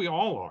 that's how we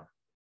all are.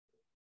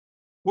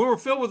 When we're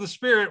filled with the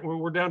Spirit, when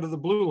we're down to the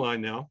blue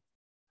line now,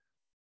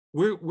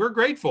 we're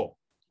grateful.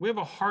 We have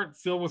a heart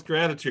filled with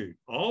gratitude,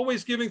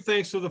 always giving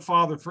thanks to the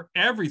Father for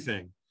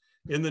everything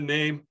in the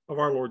name of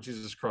our Lord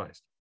Jesus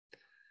Christ.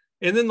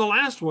 And then the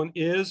last one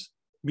is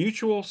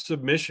mutual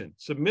submission.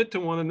 Submit to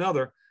one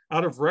another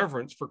out of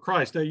reverence for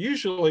Christ. Now,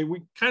 usually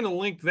we kind of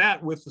link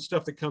that with the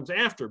stuff that comes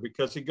after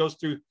because he goes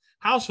through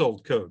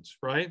household codes,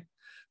 right?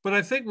 But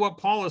I think what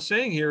Paul is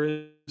saying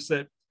here is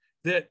that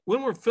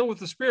when we're filled with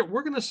the Spirit,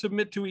 we're going to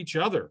submit to each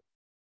other.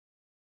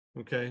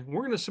 Okay?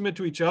 We're going to submit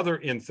to each other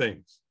in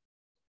things.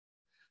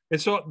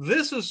 And so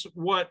this is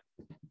what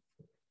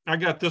I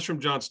got this from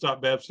John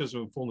Stott,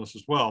 Baptism and Fullness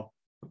as well.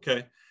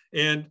 Okay.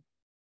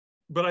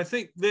 But I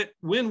think that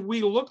when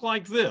we look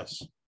like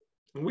this,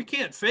 and we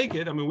can't fake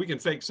it. I mean, we can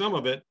fake some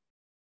of it,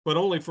 but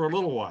only for a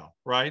little while,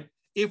 right?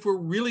 If we're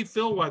really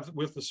filled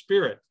with the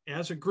Spirit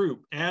as a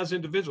group, as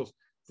individuals,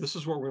 this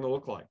is what we're going to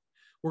look like.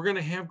 We're going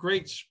to have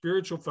great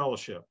spiritual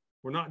fellowship.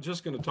 We're not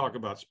just going to talk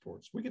about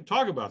sports. We can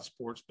talk about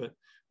sports, but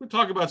we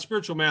talk about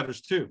spiritual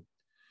matters too.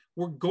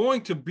 We're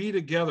going to be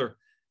together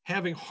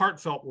having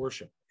heartfelt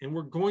worship, and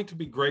we're going to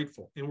be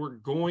grateful, and we're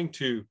going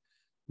to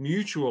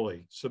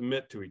mutually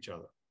submit to each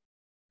other.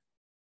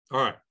 All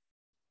right.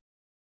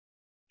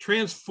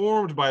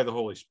 Transformed by the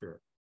Holy Spirit.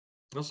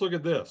 Let's look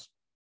at this.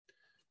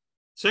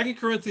 2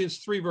 Corinthians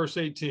 3, verse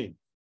 18.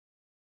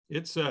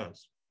 It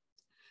says,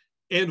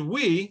 and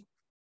we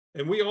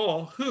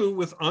all who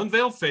with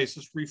unveiled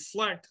faces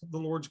reflect the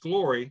Lord's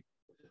glory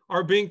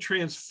are being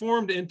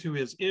transformed into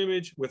his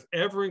image with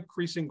ever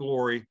increasing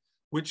glory,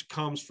 which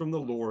comes from the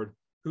Lord,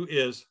 who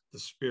is the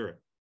Spirit.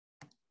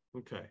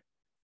 Okay.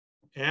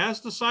 As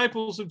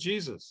disciples of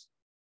Jesus,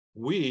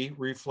 we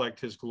reflect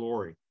his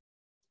glory.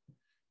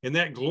 And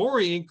that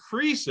glory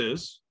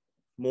increases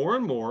more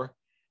and more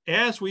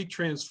as we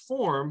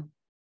transform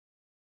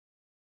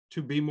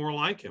to be more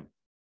like him.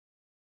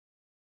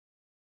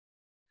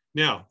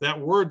 Now,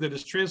 that word that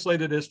is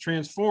translated as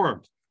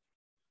transformed.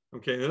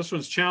 Okay, this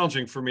one's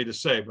challenging for me to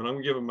say, but I'm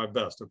going to give it my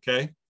best,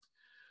 okay?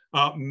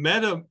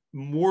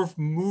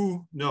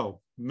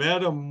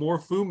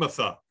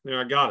 Metamorphumatha. There,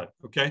 I got it,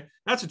 okay?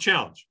 That's a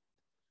challenge.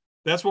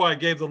 That's why I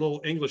gave the little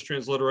English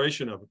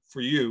transliteration of it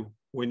for you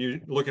when you're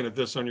looking at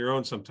this on your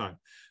own sometime.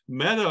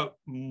 No,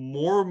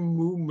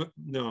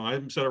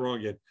 I said it wrong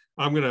again.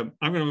 I'm gonna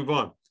move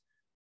on.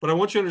 But I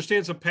want you to understand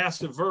it's a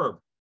passive verb,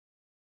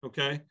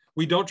 okay?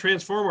 We don't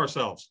transform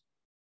ourselves.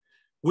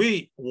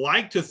 We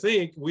like to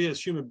think, we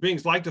as human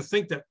beings like to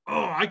think that,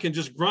 oh, I can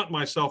just grunt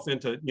myself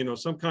into,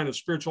 some kind of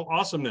spiritual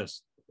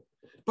awesomeness.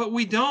 But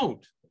we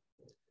don't.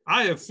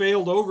 I have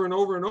failed over and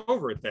over and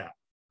over at that,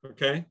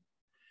 okay?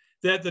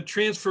 That the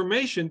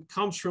transformation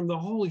comes from the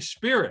Holy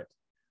Spirit,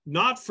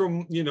 not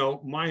from,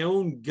 my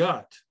own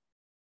gut.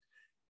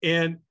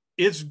 And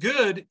it's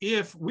good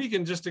if we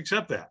can just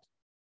accept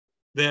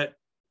that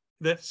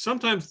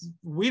sometimes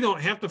we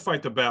don't have to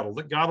fight the battle,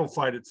 that God will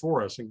fight it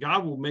for us and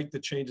God will make the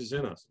changes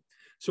in us.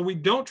 So we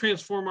don't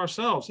transform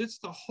ourselves. It's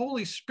the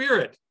Holy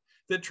Spirit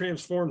that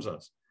transforms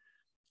us.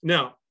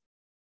 Now,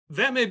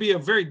 that may be a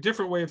very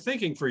different way of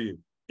thinking for you.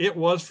 It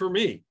was for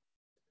me.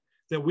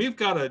 That we've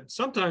got to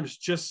sometimes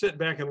just sit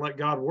back and let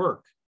God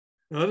work.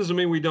 Now, that doesn't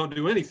mean we don't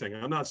do anything.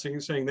 I'm not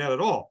saying that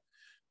at all.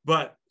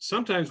 But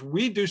sometimes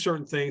we do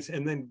certain things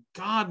and then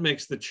God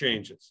makes the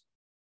changes.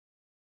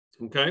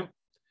 Okay?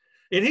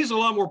 And he's a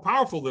lot more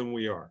powerful than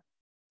we are.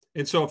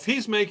 And so if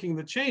he's making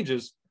the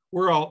changes,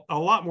 we're a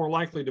lot more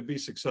likely to be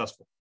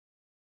successful.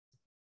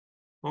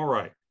 All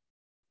right.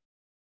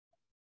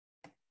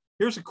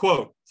 Here's a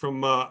quote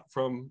from a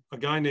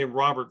guy named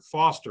Robert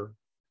Foster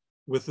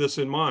with this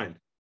in mind.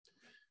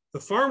 The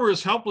farmer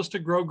is helpless to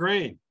grow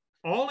grain.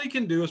 All he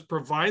can do is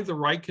provide the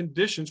right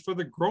conditions for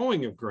the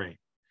growing of grain.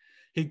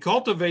 He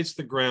cultivates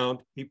the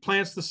ground, he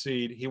plants the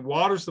seed, he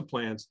waters the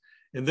plants,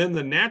 and then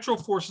the natural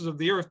forces of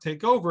the earth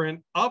take over and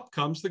up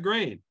comes the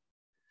grain.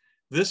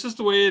 This is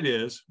the way it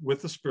is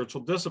with the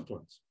spiritual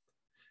disciplines.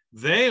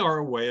 They are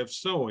a way of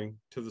sowing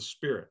to the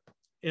Spirit.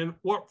 And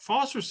what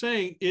Foster's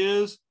saying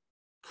is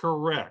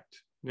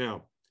correct.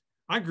 Now,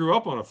 I grew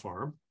up on a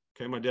farm.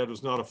 Okay, my dad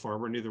was not a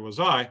farmer, neither was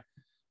I,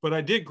 but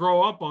I did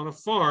grow up on a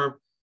farm.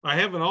 I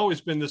haven't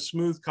always been the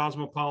smooth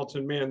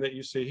cosmopolitan man that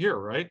you see here,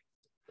 right?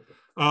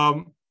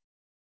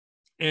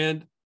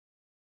 And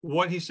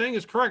what he's saying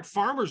is correct.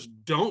 Farmers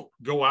don't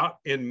go out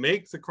and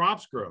make the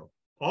crops grow.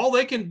 All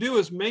they can do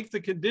is make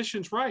the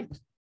conditions right,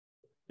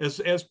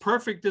 as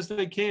perfect as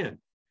they can.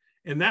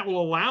 And that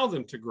will allow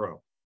them to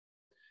grow.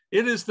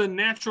 It is the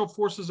natural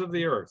forces of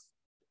the earth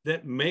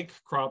that make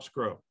crops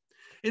grow.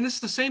 And it's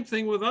the same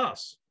thing with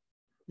us.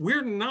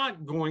 We're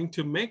not going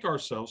to make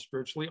ourselves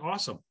spiritually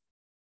awesome,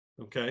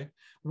 okay?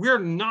 We're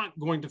not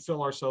going to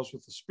fill ourselves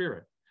with the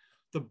Spirit.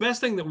 The best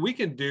thing that we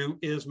can do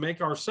is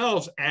make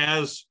ourselves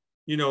as,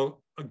 a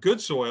good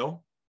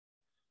soil,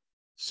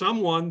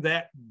 someone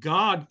that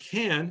God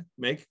can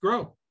make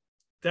grow.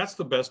 That's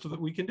the best that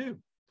we can do.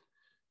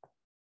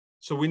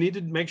 So we need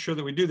to make sure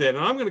that we do that.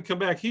 And I'm going to come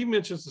back. He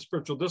mentions the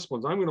spiritual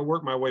disciplines. I'm going to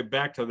work my way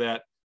back to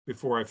that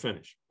before I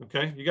finish.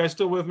 Okay. You guys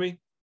still with me?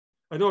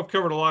 I know I've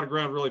covered a lot of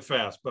ground really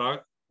fast,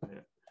 but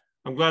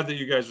I'm glad that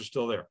you guys are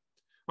still there.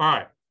 All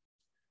right.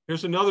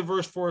 Here's another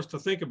verse for us to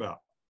think about.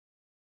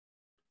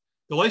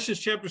 Galatians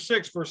chapter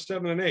 6, verse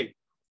 7 and 8.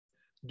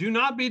 Do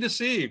not be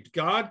deceived.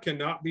 God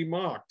cannot be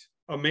mocked.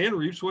 A man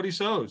reaps what he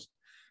sows.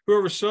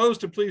 Whoever sows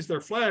to please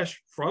their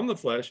flesh from the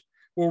flesh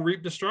will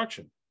reap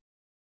destruction.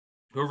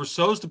 Whoever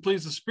sows to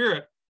please the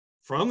Spirit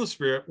from the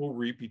Spirit will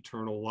reap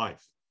eternal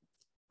life.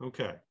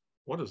 Okay,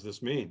 what does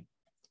this mean?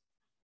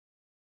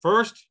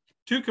 First,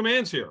 two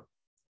commands here.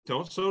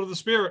 Don't sow to the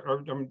Spirit,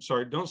 or I'm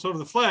sorry, don't sow to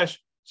the flesh.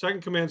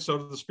 Second command, sow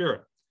to the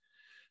Spirit.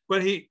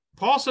 But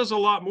Paul says a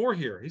lot more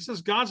here. He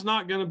says God's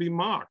not going to be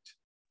mocked.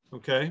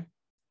 Okay.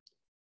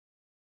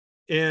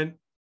 And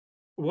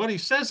what he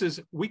says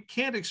is we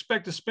can't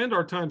expect to spend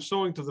our time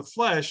sowing to the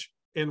flesh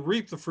and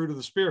reap the fruit of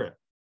the Spirit.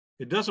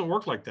 It doesn't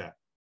work like that.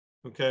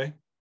 Okay.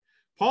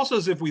 Paul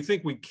says if we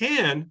think we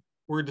can,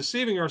 we're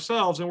deceiving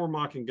ourselves and we're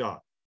mocking God.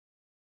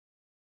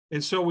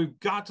 And so we've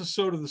got to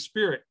sow to the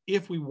Spirit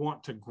if we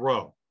want to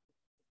grow.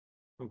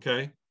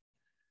 Okay.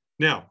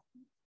 Now,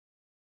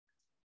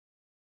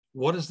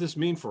 what does this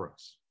mean for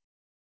us?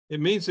 It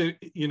means that,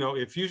 you know,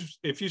 if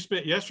you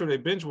spent yesterday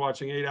binge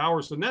watching 8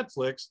 hours of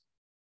Netflix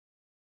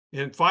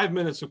and 5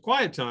 minutes of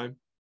quiet time,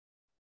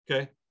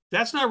 okay,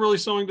 that's not really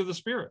sowing to the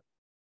Spirit.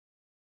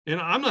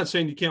 And I'm not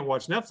saying you can't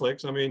watch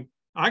Netflix. I mean,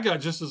 I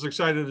got just as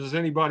excited as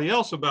anybody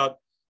else about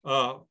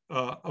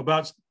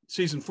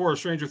season 4 of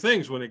Stranger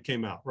Things when it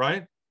came out,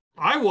 right?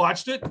 I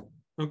watched it,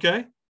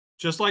 okay,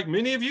 just like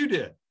many of you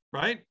did,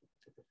 right?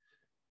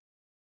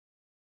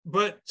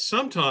 But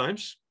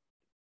sometimes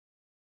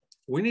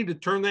we need to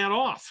turn that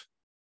off,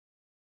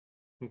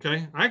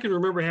 okay? I can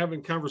remember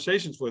having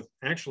conversations with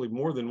actually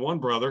more than one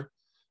brother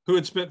who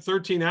had spent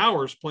 13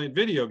 hours playing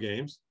video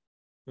games,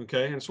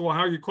 okay? And so, well,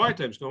 how are your quiet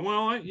times going?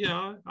 Well,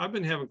 I've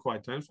been having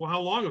quiet times. Well,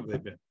 how long have they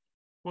been?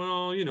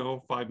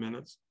 Well, 5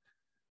 minutes.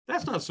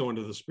 That's not sowing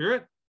to the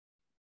Spirit.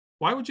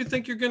 Why would you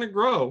think you're going to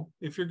grow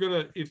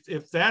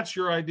if that's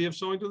your idea of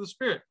sowing to the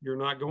Spirit? You're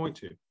not going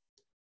to,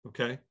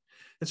 okay?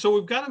 And so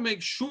we've got to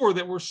make sure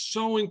that we're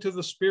sowing to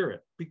the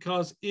Spirit,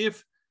 because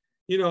if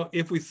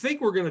we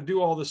think we're going to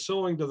do all the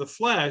sowing to the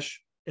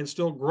flesh and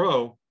still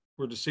grow,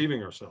 we're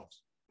deceiving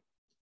ourselves.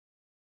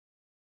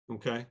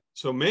 Okay,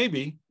 so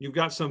maybe you've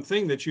got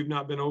something that you've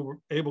not been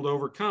able to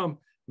overcome.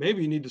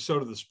 Maybe you need to sow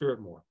to the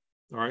Spirit more.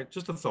 All right,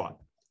 just a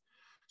thought.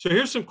 So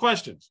here's some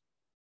questions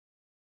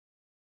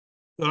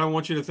that I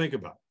want you to think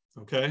about,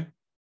 okay?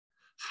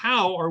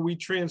 How are we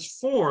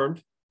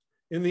transformed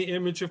in the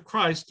image of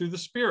Christ through the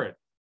Spirit?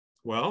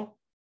 Well,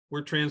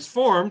 we're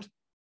transformed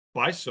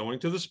by sowing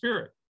to the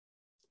Spirit.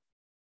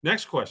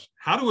 Next question,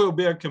 how do we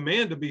obey a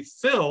command to be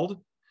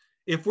filled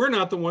if we're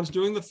not the ones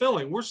doing the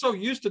filling? We're so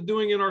used to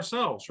doing it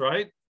ourselves,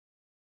 right?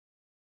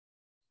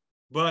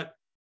 But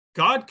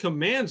God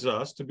commands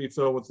us to be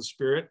filled with the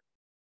Spirit,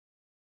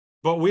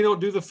 but we don't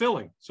do the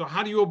filling. So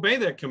how do you obey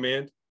that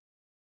command?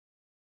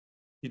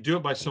 You do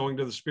it by sowing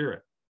to the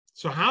Spirit.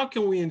 So how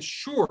can we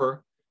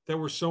ensure that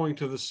we're sowing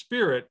to the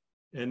Spirit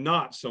and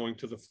not sowing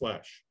to the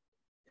flesh?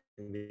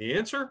 And the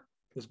answer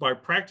is by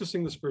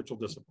practicing the spiritual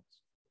disciplines.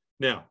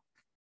 Now,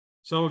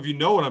 some of you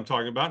know what I'm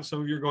talking about, and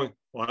some of you are going,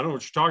 well, I don't know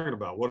what you're talking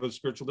about. What are the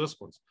spiritual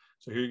disciplines?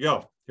 So here you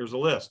go. Here's a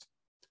list.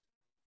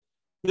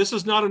 This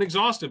is not an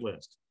exhaustive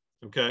list,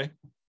 okay?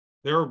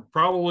 There are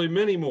probably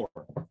many more.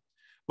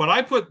 But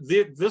I put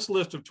this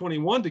list of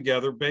 21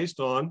 together based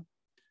on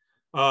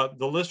the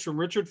list from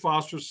Richard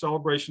Foster's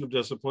Celebration of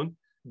Discipline,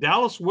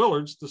 Dallas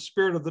Willard's The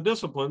Spirit of the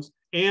Disciplines,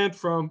 and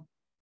from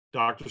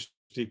Dr.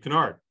 Steve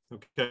Kennard,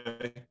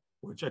 okay,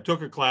 which I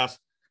took a class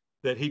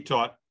that he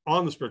taught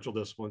on the spiritual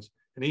disciplines,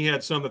 and he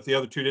had some that the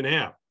other two didn't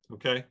have,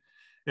 okay?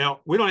 Now,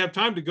 we don't have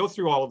time to go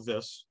through all of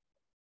this,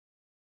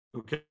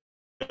 okay?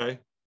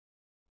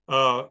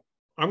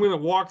 I'm going to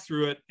walk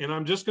through it, and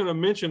I'm just going to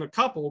mention a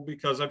couple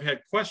because I've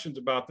had questions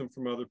about them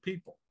from other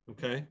people,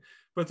 okay?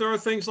 But there are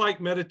things like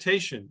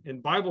meditation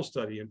and Bible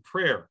study and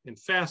prayer and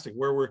fasting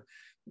where we're,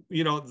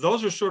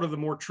 those are sort of the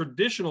more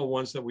traditional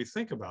ones that we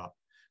think about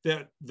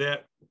that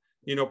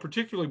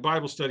particularly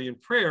Bible study and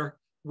prayer,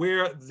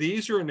 where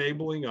these are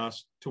enabling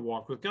us to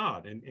walk with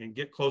God and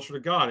get closer to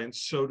God and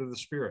sow to the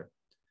Spirit.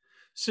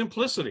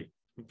 Simplicity,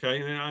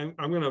 okay? And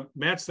I'm going to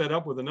match that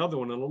up with another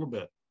one in a little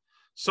bit.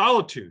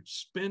 Solitude,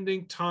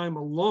 spending time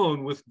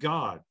alone with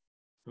God,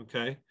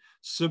 okay?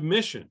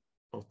 Submission,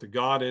 both to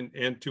God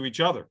and to each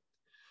other.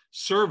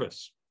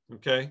 Service,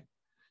 okay?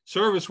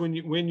 Service when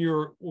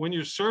you're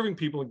serving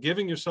people and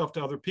giving yourself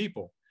to other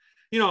people.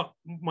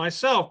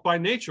 Myself, by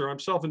nature, I'm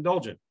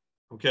self-indulgent,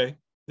 okay?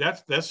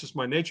 That's just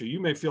my nature. You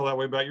may feel that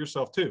way about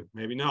yourself too,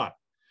 maybe not.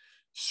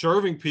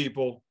 Serving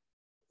people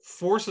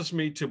forces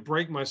me to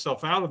break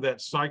myself out of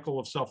that cycle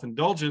of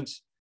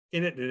self-indulgence,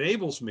 and it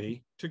enables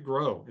me to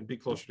grow and be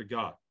closer to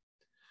God.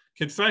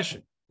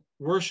 Confession,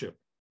 worship,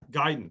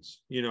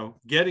 guidance,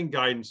 getting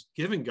guidance,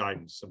 giving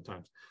guidance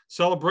sometimes.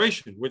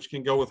 Celebration, which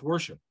can go with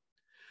worship.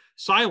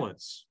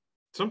 Silence,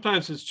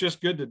 sometimes it's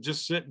just good to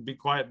just sit and be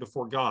quiet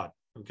before God.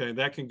 Okay,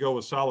 that can go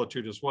with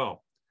solitude as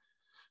well.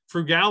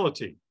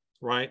 Frugality,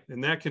 right?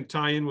 And that can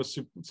tie in with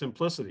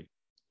simplicity.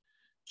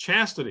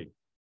 Chastity.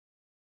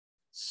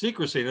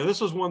 Secrecy. Now,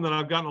 this is one that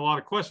I've gotten a lot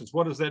of questions.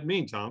 What does that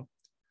mean, Tom?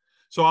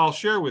 So I'll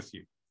share with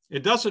you.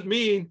 It doesn't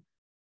mean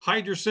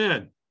hide your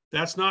sin.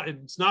 It's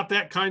not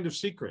that kind of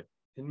secret.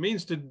 It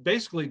means to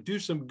basically do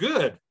some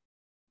good,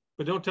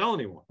 but don't tell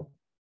anyone.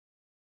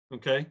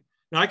 Okay.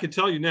 Now I can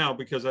tell you now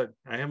because I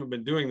haven't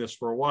been doing this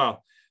for a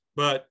while,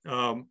 but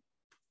a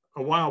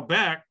while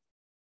back,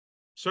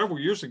 several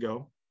years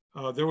ago,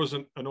 there was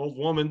an old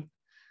woman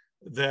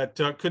that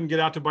couldn't get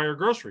out to buy her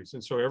groceries.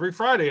 And so every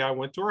Friday I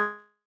went to her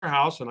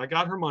house and I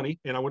got her money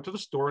and I went to the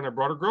store and I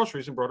brought her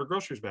groceries and brought her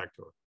groceries back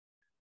to her.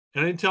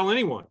 And I didn't tell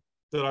anyone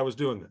that I was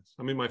doing this.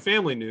 I mean, my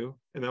family knew,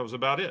 and that was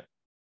about it.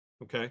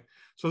 Okay.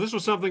 So this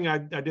was something I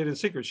did in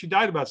secret. She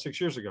died about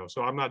 6 years ago,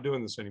 so I'm not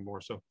doing this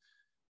anymore. So,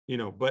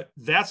 but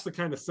that's the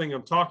kind of thing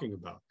I'm talking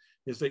about,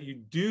 is that you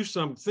do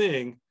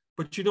something,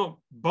 but you don't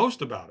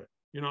boast about it.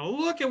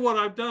 Look at what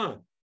I've done.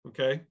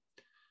 Okay.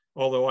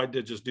 Although I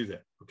did just do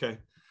that. Okay.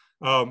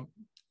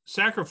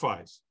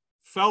 Sacrifice,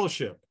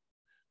 fellowship,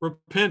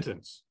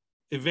 repentance,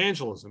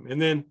 evangelism. And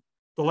then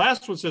the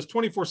last one says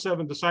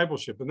 24/7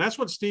 discipleship. And that's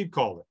what Steve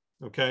called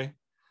it. Okay.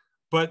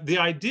 But the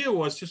idea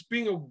was just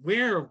being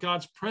aware of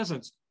God's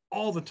presence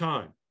all the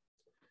time.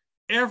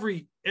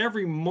 Every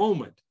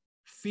moment,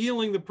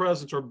 feeling the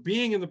presence or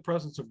being in the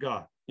presence of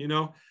God,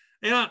 And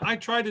I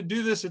try to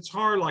do this. It's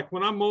hard. Like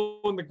when I'm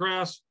mowing the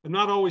grass, I'm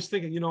not always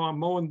thinking, I'm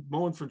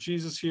mowing for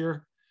Jesus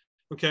here.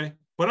 Okay.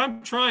 But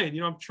I'm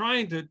trying, I'm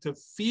trying to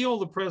feel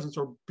the presence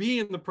or be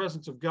in the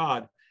presence of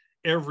God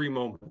every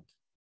moment.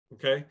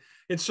 Okay.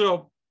 And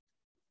so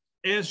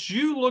as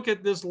you look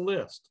at this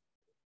list,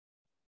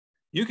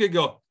 you could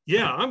go,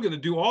 yeah, I'm going to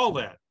do all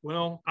that.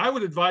 Well, I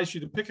would advise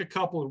you to pick a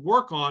couple and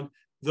work on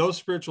those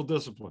spiritual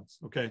disciplines.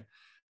 Okay.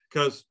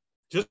 Because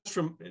just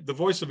from the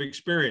voice of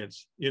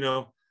experience,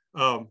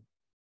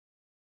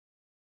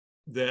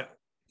 that,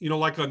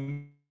 like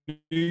on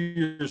New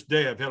Year's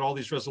Day, I've had all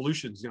these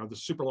resolutions, the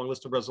super long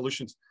list of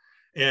resolutions.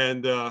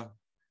 And,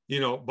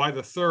 by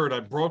the third,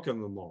 I've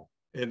broken them all.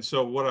 And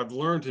so what I've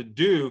learned to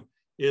do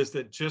is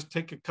that just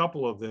take a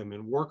couple of them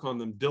and work on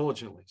them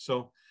diligently.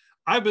 So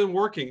I've been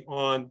working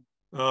on,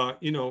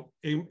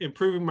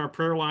 improving my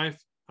prayer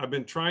life. I've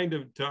been trying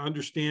to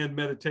understand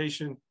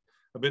meditation.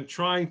 I've been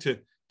trying to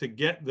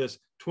get this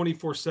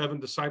 24/7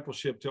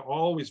 discipleship, to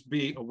always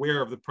be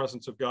aware of the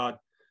presence of God,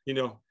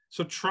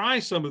 So try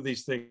some of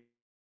these things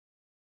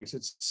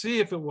and see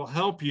if it will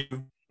help you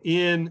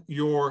in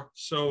your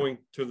sowing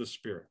to the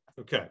Spirit.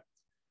 Okay.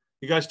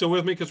 You guys still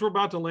with me? Because we're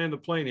about to land the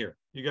plane here.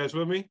 You guys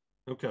with me?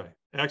 Okay.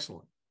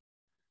 Excellent.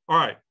 All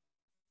right.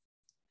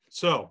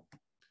 So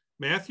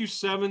Matthew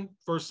 7,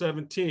 verse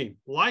 17.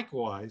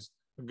 Likewise,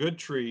 a good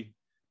tree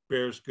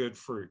bears good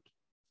fruit.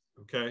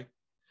 Okay.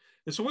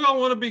 And so we all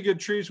want to be good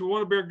trees. We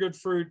want to bear good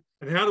fruit.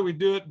 And how do we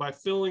do it? By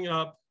filling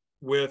up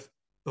with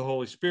the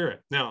Holy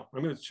Spirit. Now,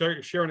 I'm going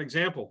to share an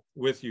example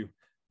with you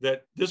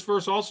that this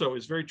verse also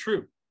is very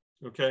true.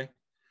 Okay.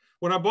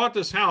 When I bought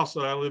this house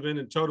that I live in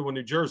Totowa,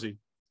 New Jersey,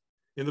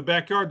 in the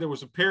backyard, there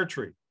was a pear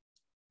tree,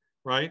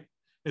 right?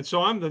 And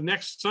so the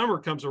next summer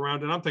comes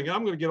around and I'm thinking,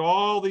 I'm going to get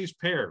all these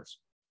pears.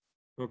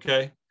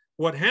 Okay.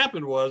 What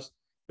happened was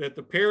that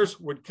the pears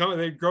would come,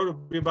 they'd grow to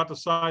be about the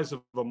size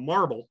of a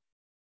marble,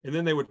 and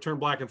then they would turn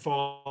black and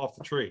fall off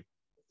the tree.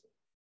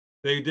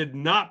 They did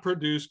not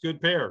produce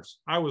good pears.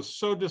 I was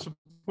so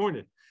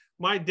disappointed.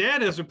 My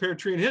dad has a pear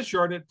tree in his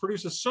yard that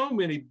produces so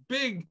many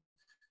big,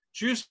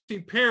 juicy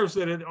pears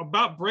that it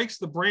about breaks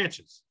the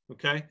branches.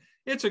 Okay.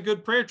 It's a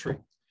good pear tree.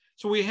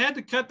 So we had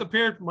to cut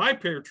my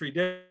pear tree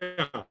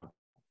down.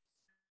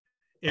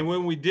 And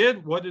when we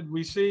did, what did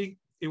we see?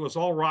 It was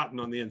all rotten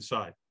on the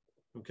inside.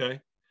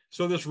 Okay.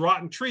 So this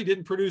rotten tree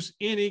didn't produce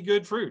any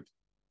good fruit.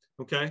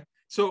 Okay.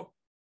 So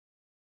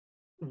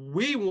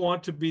we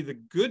want to be the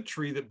good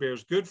tree that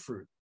bears good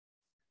fruit.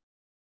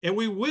 And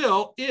we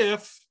will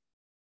if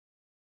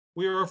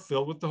we are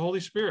filled with the Holy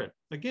Spirit.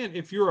 Again,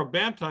 if you're a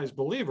baptized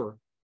believer,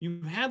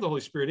 you have the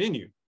Holy Spirit in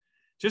you.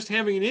 Just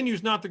having it in you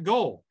is not the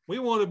goal. We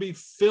want to be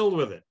filled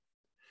with it.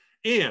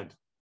 And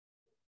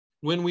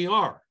when we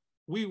are,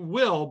 we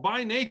will,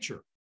 by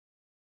nature,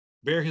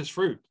 bear his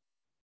fruit.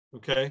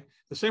 Okay?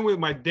 The same way with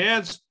my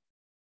dad's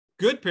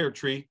good pear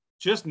tree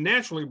just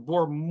naturally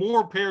bore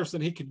more pears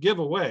than he could give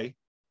away.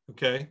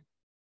 Okay?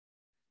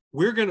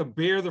 We're going to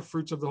bear the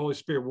fruits of the Holy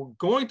Spirit. We're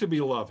going to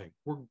be loving.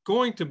 We're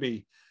going to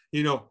be,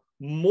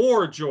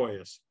 more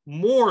joyous,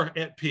 more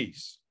at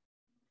peace,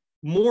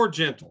 more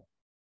gentle.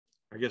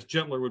 I guess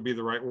gentler would be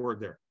the right word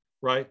there,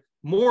 right?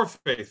 More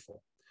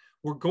faithful.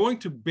 We're going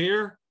to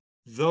bear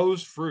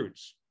those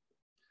fruits.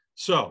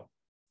 So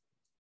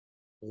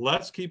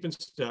let's keep in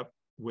step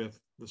with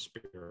the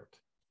Spirit.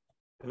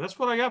 And that's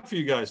what I got for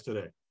you guys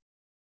today.